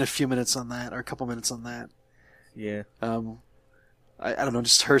have spent a few minutes on that, or a couple minutes on that. Yeah. I don't know,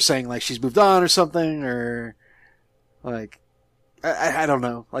 just her saying like she's moved on or something, or like I don't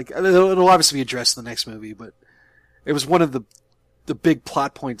know. Like it'll obviously be addressed in the next movie, but it was one of the big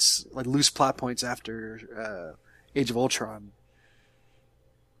plot points, like loose plot points after Age of Ultron,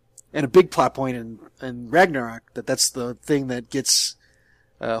 and a big plot point in Ragnarok. That's the thing that gets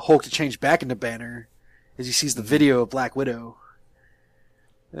Hulk to change back into Banner, is he sees the video of Black Widow.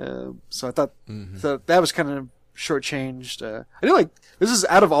 So I thought that was kind of shortchanged. I feel like this is,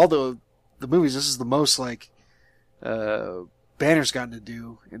 out of all the movies, this is the most like Banner's gotten to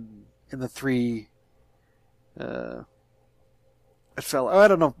do in the three. I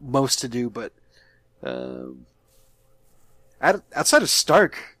don't know most to do, but outside of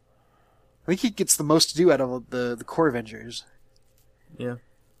Stark, I think he gets the most to do out of the core Avengers Yeah.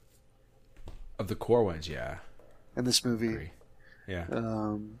 Of the core ones, yeah. in this movie. Agree. Yeah.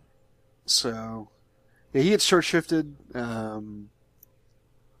 So yeah, he gets short shifted.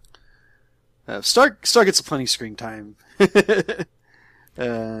 Stark gets a plenty of screen time.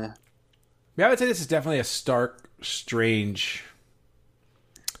 Yeah, I would say this is definitely a Stark, Strange,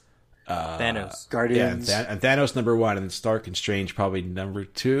 Thanos. Guardians. Yeah, and Thanos number 1, and Stark and Strange probably number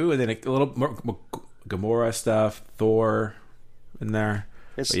 2, and then a little more Gamora stuff, Thor in there.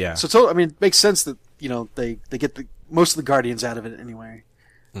 But yeah. So I mean, it makes sense that they get most of the Guardians out of it anyway.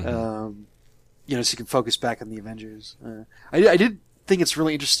 So you can focus back on the Avengers. I did think it's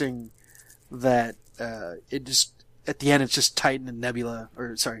really interesting that it just at the end it's just Titan and Nebula,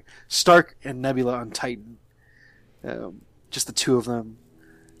 or sorry, Stark and Nebula on Titan, just the two of them.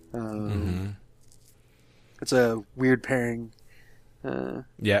 It's a weird pairing. Yeah.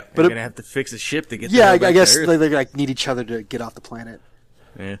 But they're gonna have to fix a ship to get. Yeah, them I guess to Earth. they like need each other to get off the planet.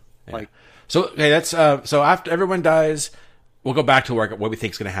 Yeah. Like, So okay, that's so after everyone dies, we'll go back to what we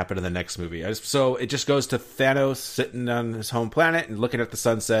think is going to happen in the next movie. So it just goes to Thanos sitting on his home planet and looking at the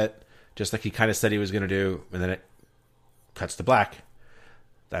sunset, just like he kind of said he was going to do, and then it cuts to black.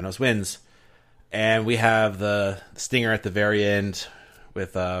 Thanos wins, and we have the stinger at the very end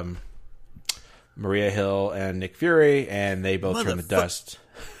with Maria Hill and Nick Fury, and they both turn to dust.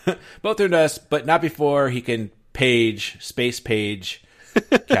 Both turn to dust, but not before he can space page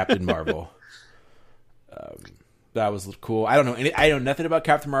Captain Marvel. That was cool. I know nothing about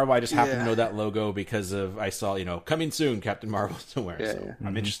Captain Marvel. I just happen to know that logo because I saw coming soon Captain Marvel somewhere. Yeah, so yeah.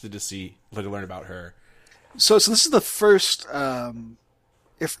 I'm interested to learn about her. So this is the first,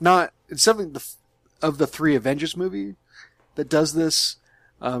 if not, it's something of the three Avengers movie that does this.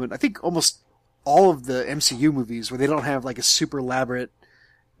 And I think almost all of the MCU movies where they don't have like a super elaborate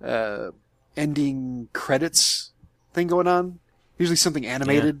ending credits thing going on. Usually something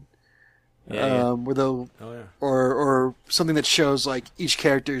animated. Where they'll, or something that shows like each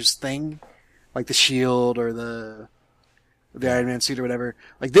character's thing, like the shield or the Iron Man suit or whatever.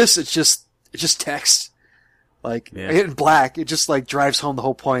 Like this, it's just text, like in black. It just like drives home the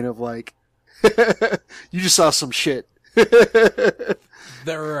whole point of like, you just saw some shit.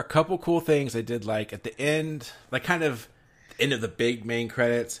 There were a couple cool things I did like at the end, like kind of end of the big main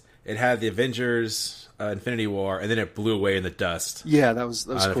credits. It had the Avengers. Infinity War, and then it blew away in the dust. Yeah, that was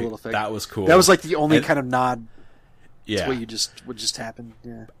a cool little thing. That was cool. That was like the only kind of nod. Yeah, to what would just happen.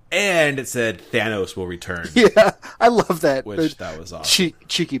 Yeah, and it said Thanos will return. Yeah, I love that. That was awesome.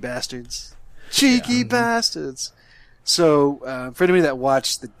 Cheeky bastards, cheeky bastards. So for anybody that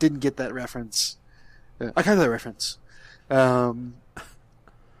watched that didn't get that reference, I got that reference. That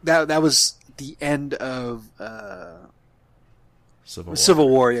was the end of Civil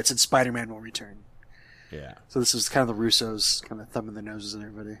War. It said Spider-Man will return. Yeah. So this was kind of the Russos kind of thumbing their noses at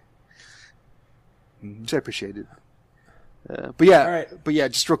everybody, which I appreciated. But yeah,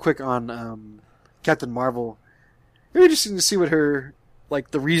 just real quick on Captain Marvel. It'd be interesting to see what her,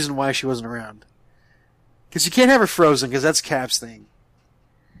 like, the reason why she wasn't around. Because you can't have her frozen, because that's Cap's thing.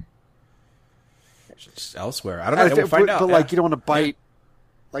 Just elsewhere. I don't know. We'll find out. But like, you don't want to bite,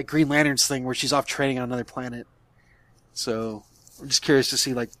 like, Green Lantern's thing where she's off training on another planet. So I'm just curious to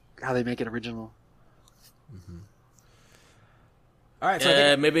see, like, how they make it original. All right,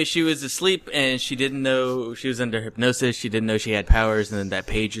 so maybe she was asleep and she didn't know she was under hypnosis. She didn't know she had powers, and then that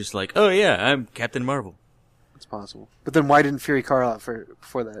page is like, "Oh yeah, I'm Captain Marvel." It's possible. But then why didn't Fury Carl out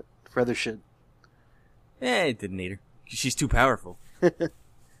before that for other shit? It didn't need her. She's too powerful. all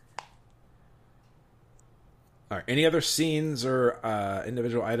All right. Any other scenes or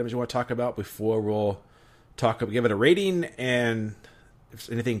individual items you want to talk about before we'll give it a rating, and if there's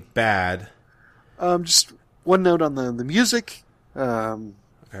anything bad? Just one note on the music.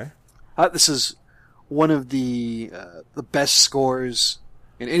 Okay. This is one of the best scores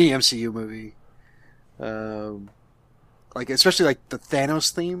in any MCU movie. Like especially like the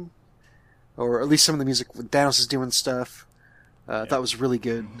Thanos theme, or at least some of the music when Thanos is doing stuff. I thought was really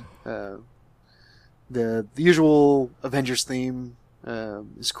good. The usual Avengers theme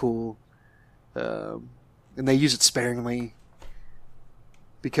is cool, and they use it sparingly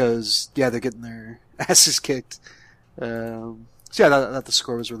because they're getting their asses kicked. So I thought the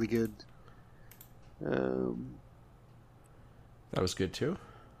score was really good. That was good too.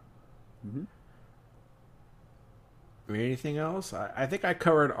 Mm-hmm. Anything else? I think I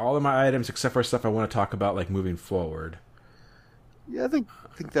covered all of my items except for stuff I want to talk about, like moving forward. Yeah, I think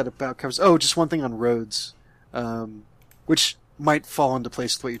that about covers. Oh, just one thing on roads, which might fall into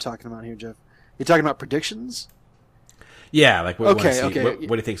place with what you're talking about here, Jeff. You're talking about predictions? Yeah, like what, okay. What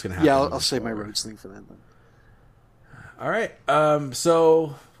do you think is going to happen? Yeah, I'll save my roads thing for that then. All right.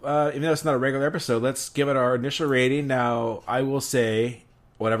 So even though it's not a regular episode, let's give it our initial rating. Now, I will say,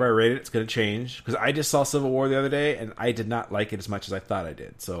 whatever I rate it, it's going to change because I just saw Civil War the other day and I did not like it as much as I thought I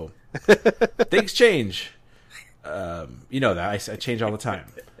did. So things change. You know that I change all the time.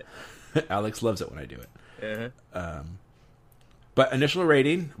 Alex loves it when I do it. Uh-huh. But initial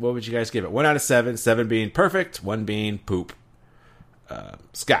rating, what would you guys give it? 1 out of 7, 7 being perfect, 1 being poop.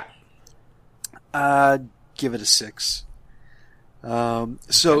 Scott, Give it a 6. So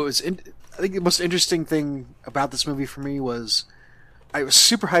I think the most interesting thing about this movie for me was I was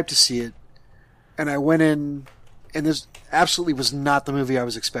super hyped to see it, and I went in, and this absolutely was not the movie I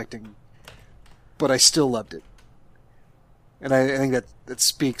was expecting, but I still loved it. And I think that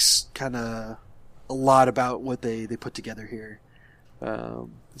speaks kind of a lot about what they put together here.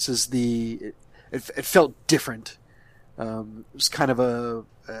 This is it felt different. It was kind of a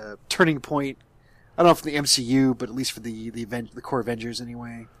turning point. I don't know if for the MCU, but at least for the core Avengers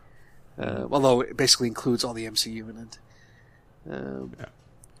anyway. Although it basically includes all the MCU in it.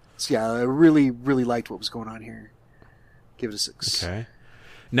 So yeah, I really, really liked what was going on here. Give it a 6. okay.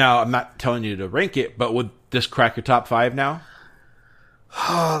 Now, I'm not telling you to rank it, but would this crack your top 5 now?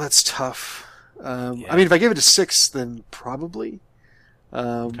 Oh, that's tough. I mean, if I gave it a 6, then probably.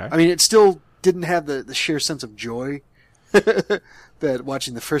 Okay. I mean, it still didn't have the sheer sense of joy that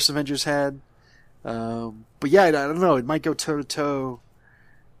watching the first Avengers had. But yeah, I don't know. It might go toe to toe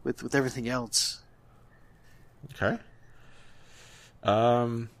with everything else. Okay.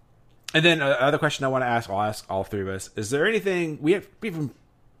 And then another question I want to ask, I'll ask all three of us. Is there anything we've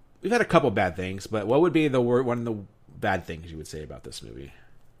had a couple bad things, but what would be one of the bad things you would say about this movie?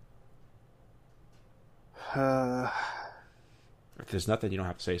 If there's nothing, you don't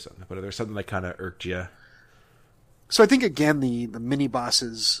have to say something. But if there's something that kind of irked you, so I think again the mini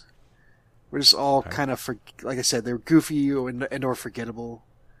bosses were just all kind of like I said, they were goofy and or forgettable,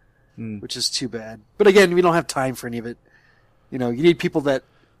 which is too bad. But again, we don't have time for any of it. You know, you need people that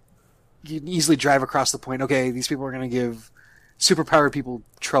you can easily drive across the point. Okay, these people are going to give superpowered people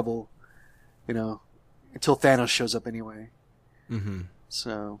trouble. You know, until Thanos shows up anyway. Mm-hmm.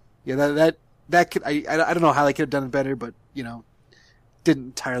 So yeah, that could I don't know how they could have done it better, but you know, didn't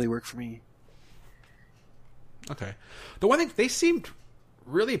entirely work for me. Okay. The one thing, they seemed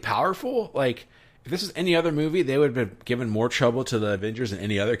really powerful. Like, if this was any other movie, they would have been given more trouble to the Avengers than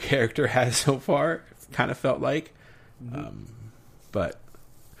any other character has so far. It kind of felt like. But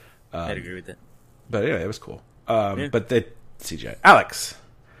I'd agree with that. But anyway, it was cool. But the CGI. Alex,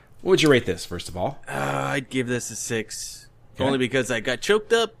 what would you rate this, first of all? I'd give this a 6. Okay. Only because I got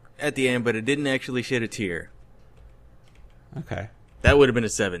choked up at the end, but it didn't actually shed a tear. Okay. That would have been a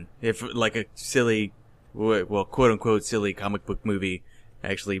 7. If, like, a silly, well, quote-unquote silly comic book movie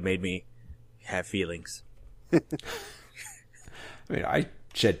actually made me have feelings. I mean, I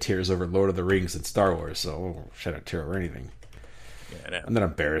shed tears over Lord of the Rings and Star Wars, so I won't shed a tear over anything. Yeah, I know. I'm not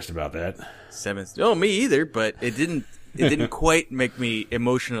embarrassed about that. 7. Oh, me either, but it didn't quite make me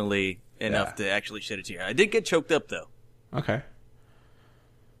emotionally enough to actually shed a tear. I did get choked up, though. Okay.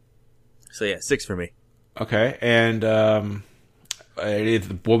 So yeah, 6 for me. Okay, and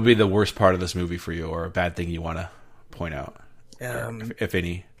what would be the worst part of this movie for you, or a bad thing you want to point out, if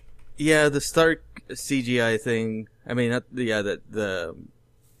any? Yeah, the Stark CGI thing. I mean, the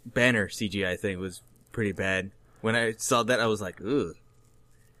Banner CGI thing was pretty bad. When I saw that, I was like, ugh.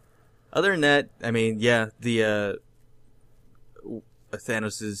 Other than that, I mean, yeah, the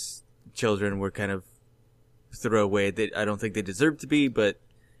Thanos' children were kind of throwaway. I don't think they deserved to be, but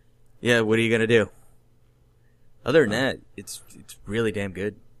yeah, what are you gonna do? Other than that, it's really damn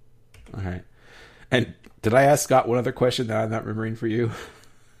good. All right. And did I ask Scott one other question that I'm not remembering for you?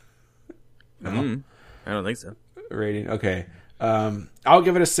 No. I don't think so. Rating. Okay. I'll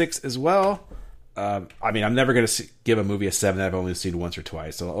give it a 6 as well. I mean, I'm never going to give a movie a 7 that I've only seen once or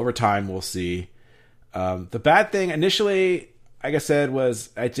twice. So over time, we'll see. The bad thing initially, like I said, was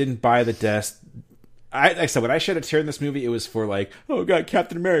I didn't buy the death. Like I said, when I shed a tear in this movie, it was for like, oh god,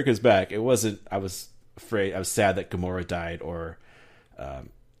 Captain America's back. It wasn't. I was afraid. I was sad that Gamora died or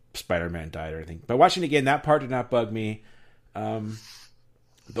Spider-Man died or anything. But watching it again, that part did not bug me. The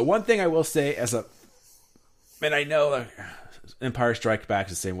one thing I will say, and I know Empire Strikes Back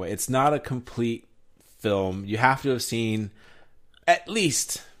is the same way. It's not a complete film. You have to have seen at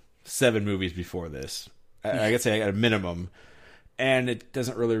least 7 movies before this. I could say at a minimum, and it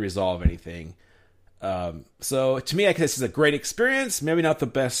doesn't really resolve anything. So to me, I guess this is a great experience. Maybe not the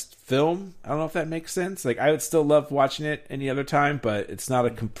best film. I don't know if that makes sense. Like, I would still love watching it any other time, but it's not a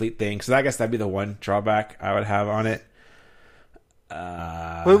complete thing. So I guess that'd be the one drawback I would have on it.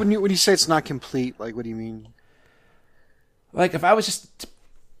 Well, when you say it's not complete, like, what do you mean? Like, if I was just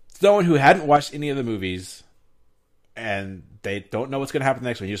someone who hadn't watched any of the movies and they don't know what's going to happen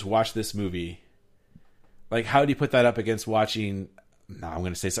next one, you just watch this movie. Like, how do you put that up against watching? No, I'm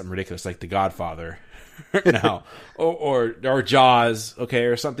going to say something ridiculous, like The Godfather, now, or Jaws, okay,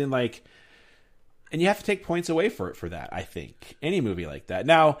 or something like. And you have to take points away for that. I think any movie like that.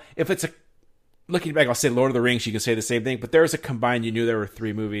 Now, if it's looking back, I'll say Lord of the Rings. You can say the same thing, but there's a combined. You knew there were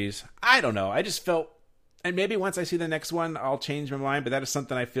 3 movies. I don't know. I just felt, and maybe once I see the next one, I'll change my mind. But that is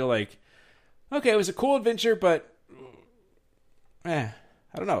something I feel like, okay, it was a cool adventure, but I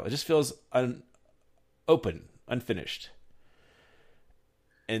don't know. It just feels open, unfinished.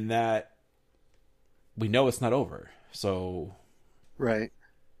 And that we know it's not over. So, right.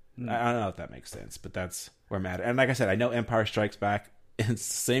 I don't know if that makes sense, but that's where I'm at. And like I said, I know Empire Strikes Back in the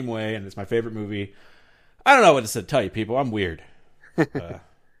same way, and it's my favorite movie. I don't know what to tell you, people. I'm weird. There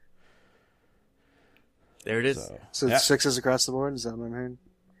it is. So yeah. 6s across the board? Is that what I'm hearing?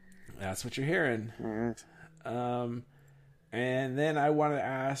 That's what you're hearing. All right. And then I want to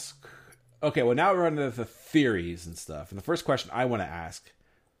ask... Okay, well, now we're on to the theories and stuff. And the first question I want to ask,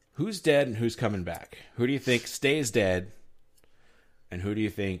 who's dead and who's coming back? Who do you think stays dead? And who do you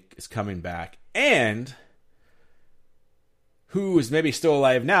think is coming back? And who is maybe still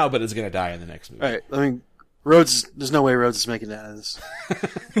alive now but is going to die in the next movie? All right. I mean, Rhodes, there's no way Rhodes is making it out of this.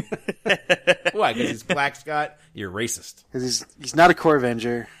 Why? Because he's black, Scott? You're racist. Because he's not a core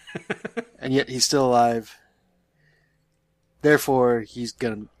Avenger, and yet he's still alive. Therefore, he's not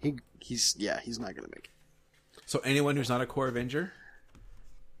gonna make it. So anyone who's not a core Avenger?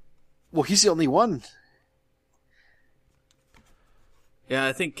 Well, he's the only one. Yeah,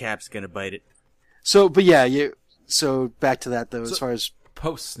 I think Cap's gonna bite it. So, but yeah, so back to that though, as far as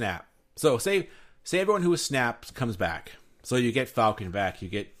post-snap. So say everyone who was snapped comes back. So you get Falcon back, you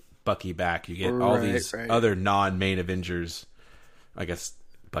get Bucky back, you get all these other non-main Avengers. I guess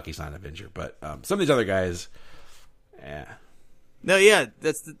Bucky's not an Avenger, but some of these other guys, yeah. No, yeah,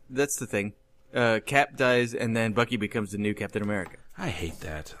 that's the thing. Cap dies, and then Bucky becomes the new Captain America. I hate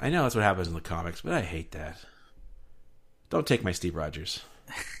that. I know that's what happens in the comics, but I hate that. Don't take my Steve Rogers.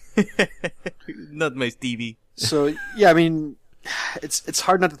 Not my Stevie. So yeah, I mean, it's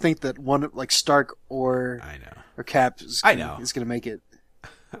hard not to think that one like Stark or Cap is going to make it.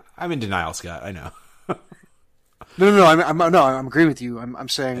 I'm in denial, Scott. I know. No. I'm agreeing with you. I'm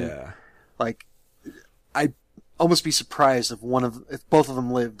saying, like, I'd almost be surprised if both of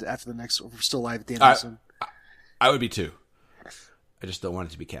them lived after the next, or were still alive at the end of this one. I would be too. I just don't want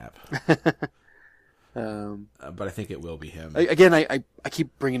it to be Cap. But I think it will be him. Again, I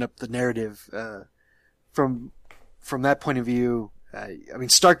keep bringing up the narrative from that point of view. I mean,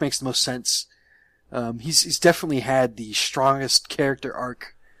 Stark makes the most sense. He's definitely had the strongest character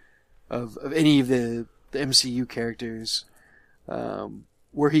arc of any of the MCU characters,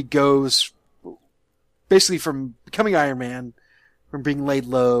 where he goes basically from becoming Iron Man, from being laid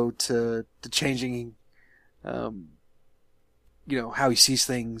low to changing, how he sees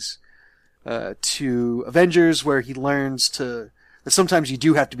things, to Avengers, where he learns that sometimes you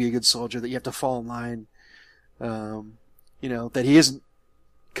do have to be a good soldier, that you have to fall in line, that he isn't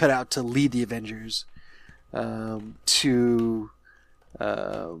cut out to lead the Avengers, to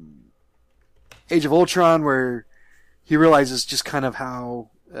Age of Ultron, where he realizes just kind of how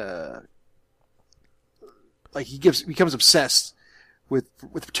he becomes obsessed with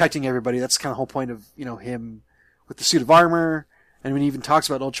protecting everybody. That's kind of the whole point of him with the suit of armor. And when he even talks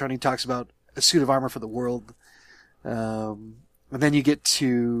about Ultron, he talks about a suit of armor for the world. And then you get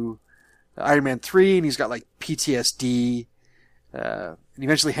to Iron Man 3, and he's got like PTSD, and he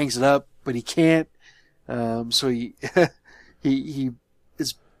eventually hangs it up, but he can't. So he he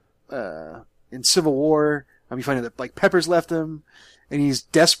is in Civil War. You find out that like Pepper's left him, and he's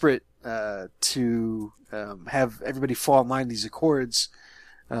desperate to have everybody fall in line with these Accords,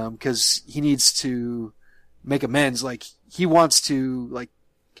 because he needs to make amends. Like he wants to like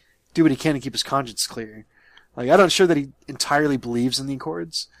do what he can to keep his conscience clear. Like I'm not sure that he entirely believes in the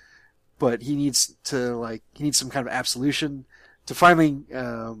Accords, but he needs some kind of absolution to finally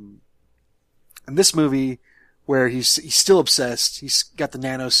in this movie where he's still obsessed. He's got the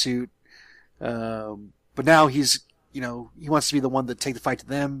nano suit, but now he wants to be the one to take the fight to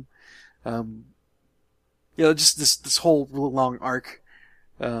them. Just this whole really long arc.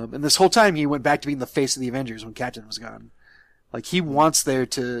 And this whole time he went back to being the face of the Avengers when Captain was gone. Like he wants there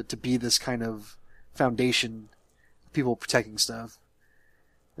to be this kind of foundation, people protecting stuff.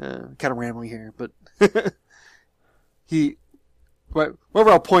 Kind of rambling here, but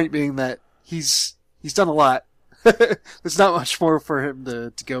overall point being that he's done a lot. There's not much more for him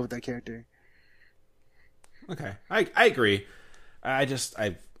to go with that character. Okay, I agree.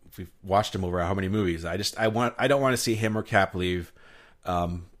 We've watched him over how many movies. I don't want to see him or Cap leave.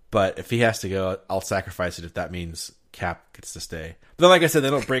 But if he has to go, I'll sacrifice it if that means Cap gets to stay. But then, like I said,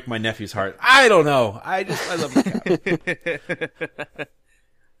 that'll break my nephew's heart. I don't know. I love the Cap.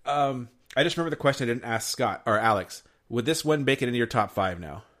 I just remember the question I didn't ask Scott or Alex. Would this one make it into your top 5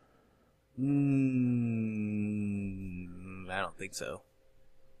 now? I don't think so.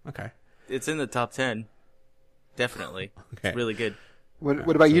 Okay. It's in the top 10. Definitely. Okay. It's really good.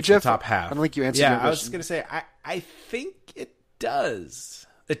 What about you, Jeff? Top half. I don't think you answered. Yeah, your question. I was going to say I think it does.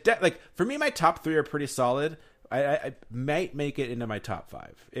 Like for me, my top 3 are pretty solid. I might make it into my top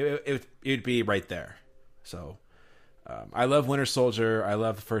 5. It'd be right there. So I love Winter Soldier. I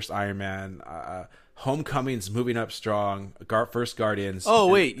love the first Iron Man. Homecoming's moving up strong. First Guardians. Oh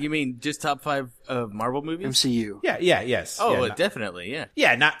wait, you mean just top 5 of Marvel movies? MCU. Yeah, yes. Oh, yeah, definitely, yeah.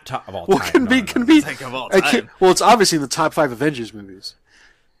 Yeah, not top of all Well, time. can be. Like of all time. Well, it's obviously the top 5 Avengers movies.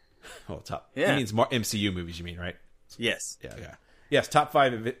 Well, top. Yeah. He means more MCU movies. You mean, right? Yes. Yeah. Yes, top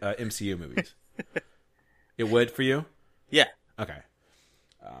 5 MCU movies. It would for you? Yeah. Okay.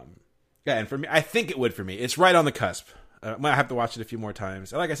 Yeah, and for me, I think it would for me. It's right on the cusp. I might have to watch it a few more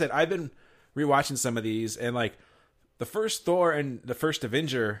times. And like I said, I've been rewatching some of these, and like the first Thor and the first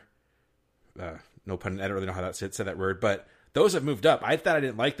Avenger, no pun, I don't really know how that said that word, but those have moved up. I thought I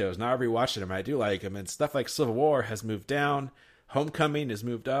didn't like those. Now I've rewatched them. I do like them, and stuff like Civil War has moved down. Homecoming has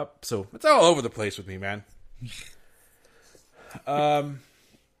moved up, so it's all over the place with me, man.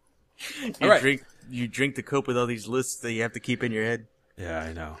 You drink to cope with all these lists that you have to keep in your head. Yeah,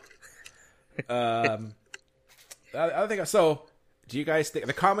 I know. I think so. Do you guys think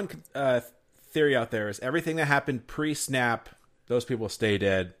the common theory out there is everything that happened pre-snap, those people stay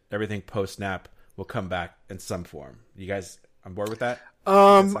dead. Everything post-snap will come back in some form. You guys on board with that?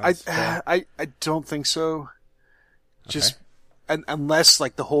 I don't think so. Just unless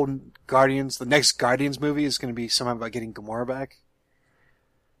like the next Guardians movie is going to be somehow about getting Gamora back.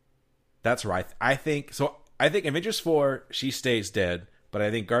 That's right. I think Avengers 4, she stays dead, but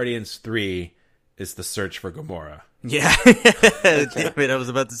I think Guardians 3 is the search for Gamora. Yeah. Damn it, I was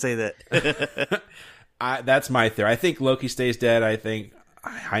about to say that. That's my theory. I think Loki stays dead. I think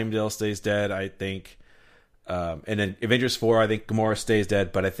Heimdall stays dead. I think, and then Avengers 4, I think Gamora stays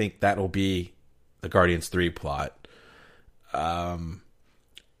dead, but I think that'll be the Guardians 3 plot.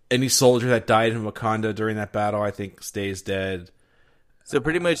 Any soldier that died in Wakanda during that battle, I think stays dead. So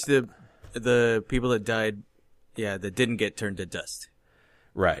pretty much the people that died, that didn't get turned to dust.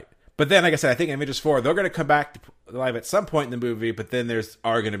 Right. But then, like I said, I think in Avengers 4, they're going to come back alive at some point in the movie, but then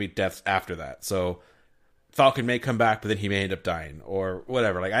are going to be deaths after that. So Falcon may come back, but then he may end up dying or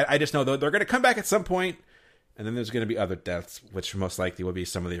whatever. Like I just know they're going to come back at some point, and then there's going to be other deaths, which most likely will be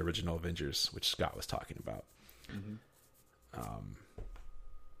some of the original Avengers, which Scott was talking about. Mm-hmm.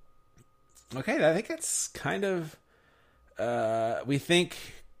 Okay, I think it's kind of... we think...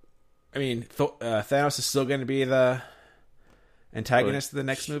 I mean, Thanos is still going to be the antagonist of the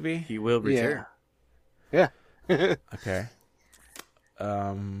next movie? He will return. Yeah. Okay.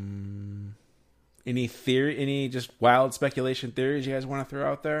 Any just wild speculation theories you guys want to throw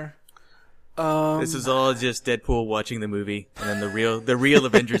out there? This is all just Deadpool watching the movie, and then the real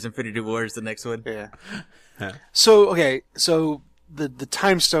Avengers Infinity War is the next one. Yeah. So the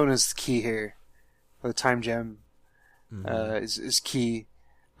time stone is the key here. Or the time gem is key.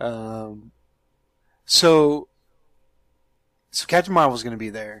 So Captain Marvel's going to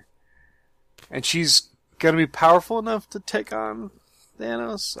be there, and she's going to be powerful enough to take on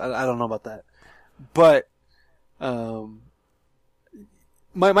Thanos. I don't know about that, but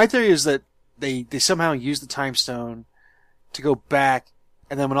my theory is that they somehow use the time stone to go back,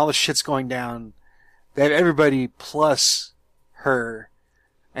 and then when all the shit's going down, they have everybody plus her,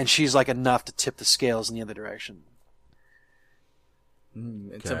 and she's like enough to tip the scales in the other direction.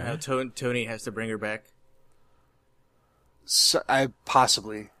 And somehow Tony has to bring her back. So,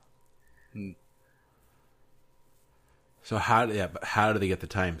 possibly. So how do they get the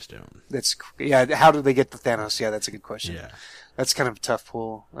time stone? How do they get the Thanos? Yeah, that's a good question. Yeah. That's kind of a tough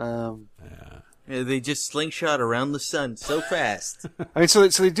pull. Yeah, they just slingshot around the sun so fast. I mean, so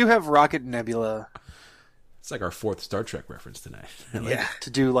they do have Rocket and Nebula. It's like our fourth Star Trek reference tonight. Yeah. To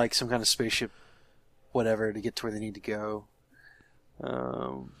do like some kind of spaceship, whatever, to get to where they need to go.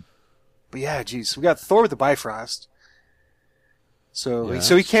 But yeah, geez, we got Thor with the Bifrost. So Yeah,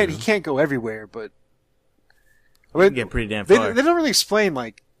 he can't true. he can't go everywhere, but You can get pretty damn far. they don't really explain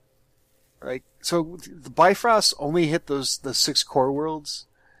like so the Bifrost only hit the 6 core worlds,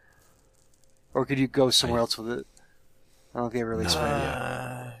 or could you go somewhere else with it? I don't think they ever really explain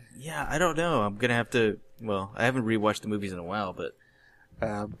it. Yeah, I don't know. I'm gonna have to. Well, I haven't rewatched the movies in a while, but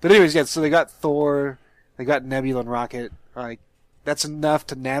But anyways, yeah. So they got Thor, they got Nebula and Rocket. Like that's enough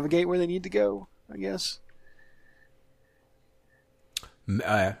to navigate where they need to go, I guess.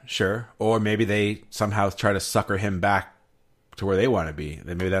 Sure. Or maybe they somehow try to sucker him back to where they want to be.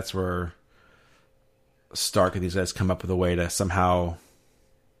 Then maybe that's where Stark and these guys come up with a way to somehow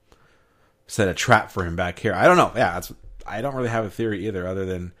set a trap for him back here. I don't know. Yeah, I don't really have a theory either, other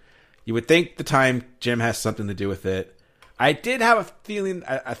than you would think the time Jim has something to do with it. I did have a feeling,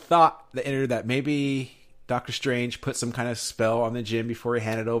 I thought that entered that maybe Doctor Strange put some kind of spell on the Jim before he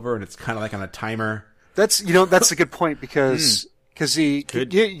handed over, and it's kind of like on a timer. That's a good point because he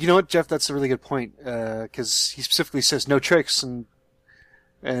you know what, Jeff, that's a really good point because he specifically says no tricks and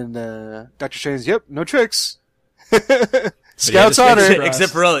Doctor Strange, yep, no tricks. Scouts honor,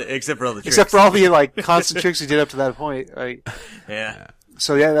 except for all the tricks. except for all the like constant tricks he did up to that point. Right? Yeah.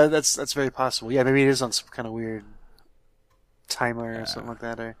 So yeah, that's very possible. Yeah, maybe it is on some kind of weird timer or something like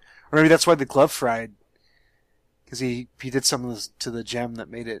that, or maybe that's why the glove fried because he did something to the gem that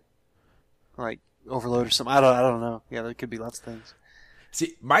made it like overload or something. I don't know. Yeah, there could be lots of things.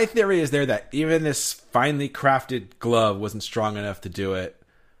 See, my theory is there that even this finely crafted glove wasn't strong enough to do it.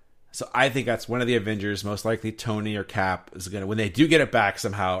 So I think that's one of the Avengers, most likely Tony or Cap, is gonna, when they do get it back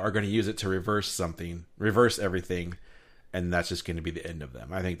somehow, are going to use it to reverse everything, and that's just going to be the end of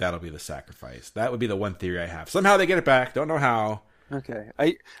them. I think that'll be the sacrifice. That would be the one theory I have. Somehow they get it back. Don't know how. Okay,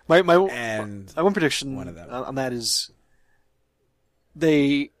 my one prediction one of them. on that is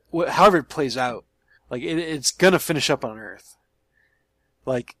however it plays out, like it's gonna finish up on Earth.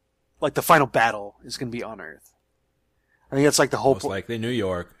 Like the final battle is gonna be on Earth. I think that's like the whole Most likely New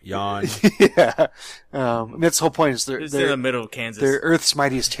York. Yawn. yeah. I mean, that's the whole point is It's in the middle of Kansas. they're Earth's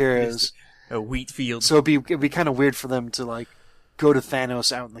mightiest heroes. A wheat field. So it'd be kind of weird for them to like go to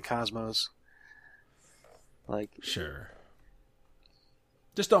Thanos out in the cosmos. Like Sure.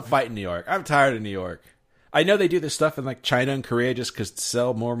 Just don't fight in New York. I'm tired of New York. I know they do this stuff in like China and Korea just because to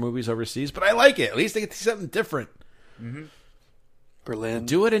sell more movies overseas, but I like it. At least they get to see something different. Mm-hmm. Berlin.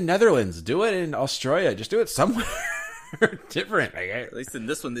 Do it in Netherlands. Do it in Australia. Just do it somewhere different. At least in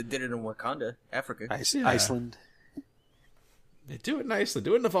this one, they did it in Wakanda, Africa. Iceland. They do it nicely.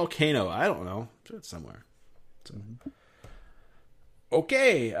 Do it in a volcano. I don't know. Do it somewhere. So.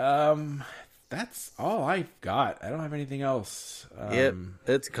 Okay. That's all I've got. I don't have anything else. Yep.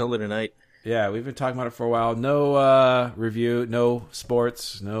 That's color tonight. Yeah, we've been talking about it for a while. No review, no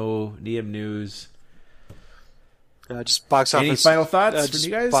sports, no Neum news. Just box office. Any final thoughts just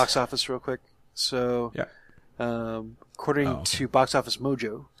from you guys? Box office, real quick. So, Yeah. According to Box Office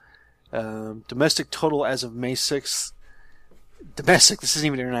Mojo, domestic total as of May 6th. Domestic. This isn't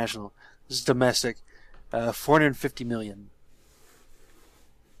even international. This is domestic. 450 million.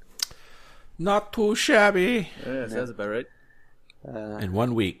 Not too shabby. Yeah, sounds about right. In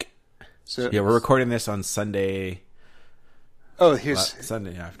 1 week. So Yeah, we're recording this on Sunday. here's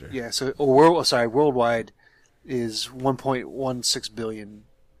Sunday after. yeah. So worldwide is 1.16 billion.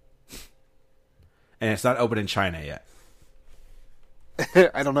 And it's not open in China yet.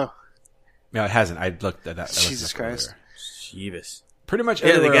 I don't know. No, it hasn't. I looked at that. Jesus Christ. Jeebus. Pretty much Yeah,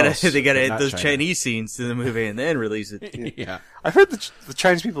 they everywhere gotta else, they gotta but add not those China. Chinese scenes to the movie and then release it. Yeah. I've heard the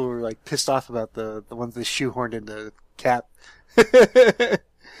Chinese people were like pissed off about the ones they shoehorned into Cap.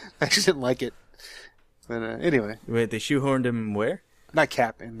 I just didn't like it. But anyway, Wait, they shoehorned him where? not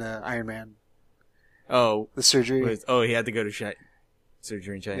Cap in Iron Man. Oh, The surgery. he had to go to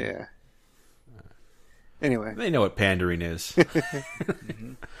surgery in China. Yeah. Anyway. They know what pandering is.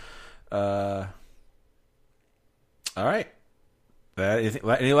 All right.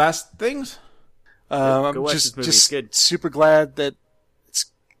 Any last things? I'm Go watch just this movie. It's good. super glad that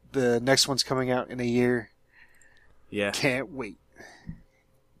the next one's coming out in a year. Yeah. Can't wait.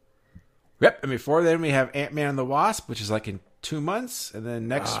 Yep. And before then, we have Ant-Man and the Wasp, which is like in 2 months, and then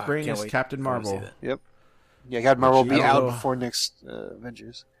next spring can't is wait. Captain I wanna see Marvel. that. Yep. Yeah, God, Marvel will be I don't out know. before next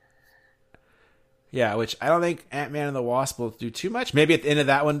Avengers. Yeah, which I don't think Ant-Man and the Wasp will do too much. Maybe at the end of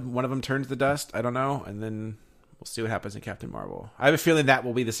that one of them turns to dust. I don't know. And then we'll see what happens in Captain Marvel. I have a feeling that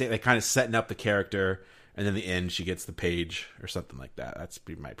will be the same. Like kind of setting up the character, and then the end she gets the page or something like that. That's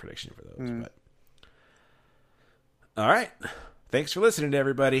be my prediction for those. But all right. Thanks for listening to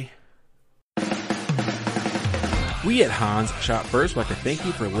everybody. We at Hans Shot First would like to thank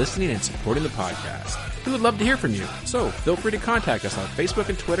you for listening and supporting the podcast. We would love to hear from you, so feel free to contact us on Facebook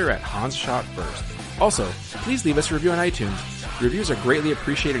and Twitter at Hans Shot First. Also, please leave us a review on iTunes. Reviews are greatly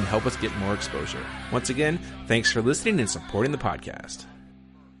appreciated and help us get more exposure. Once again, thanks for listening and supporting the podcast.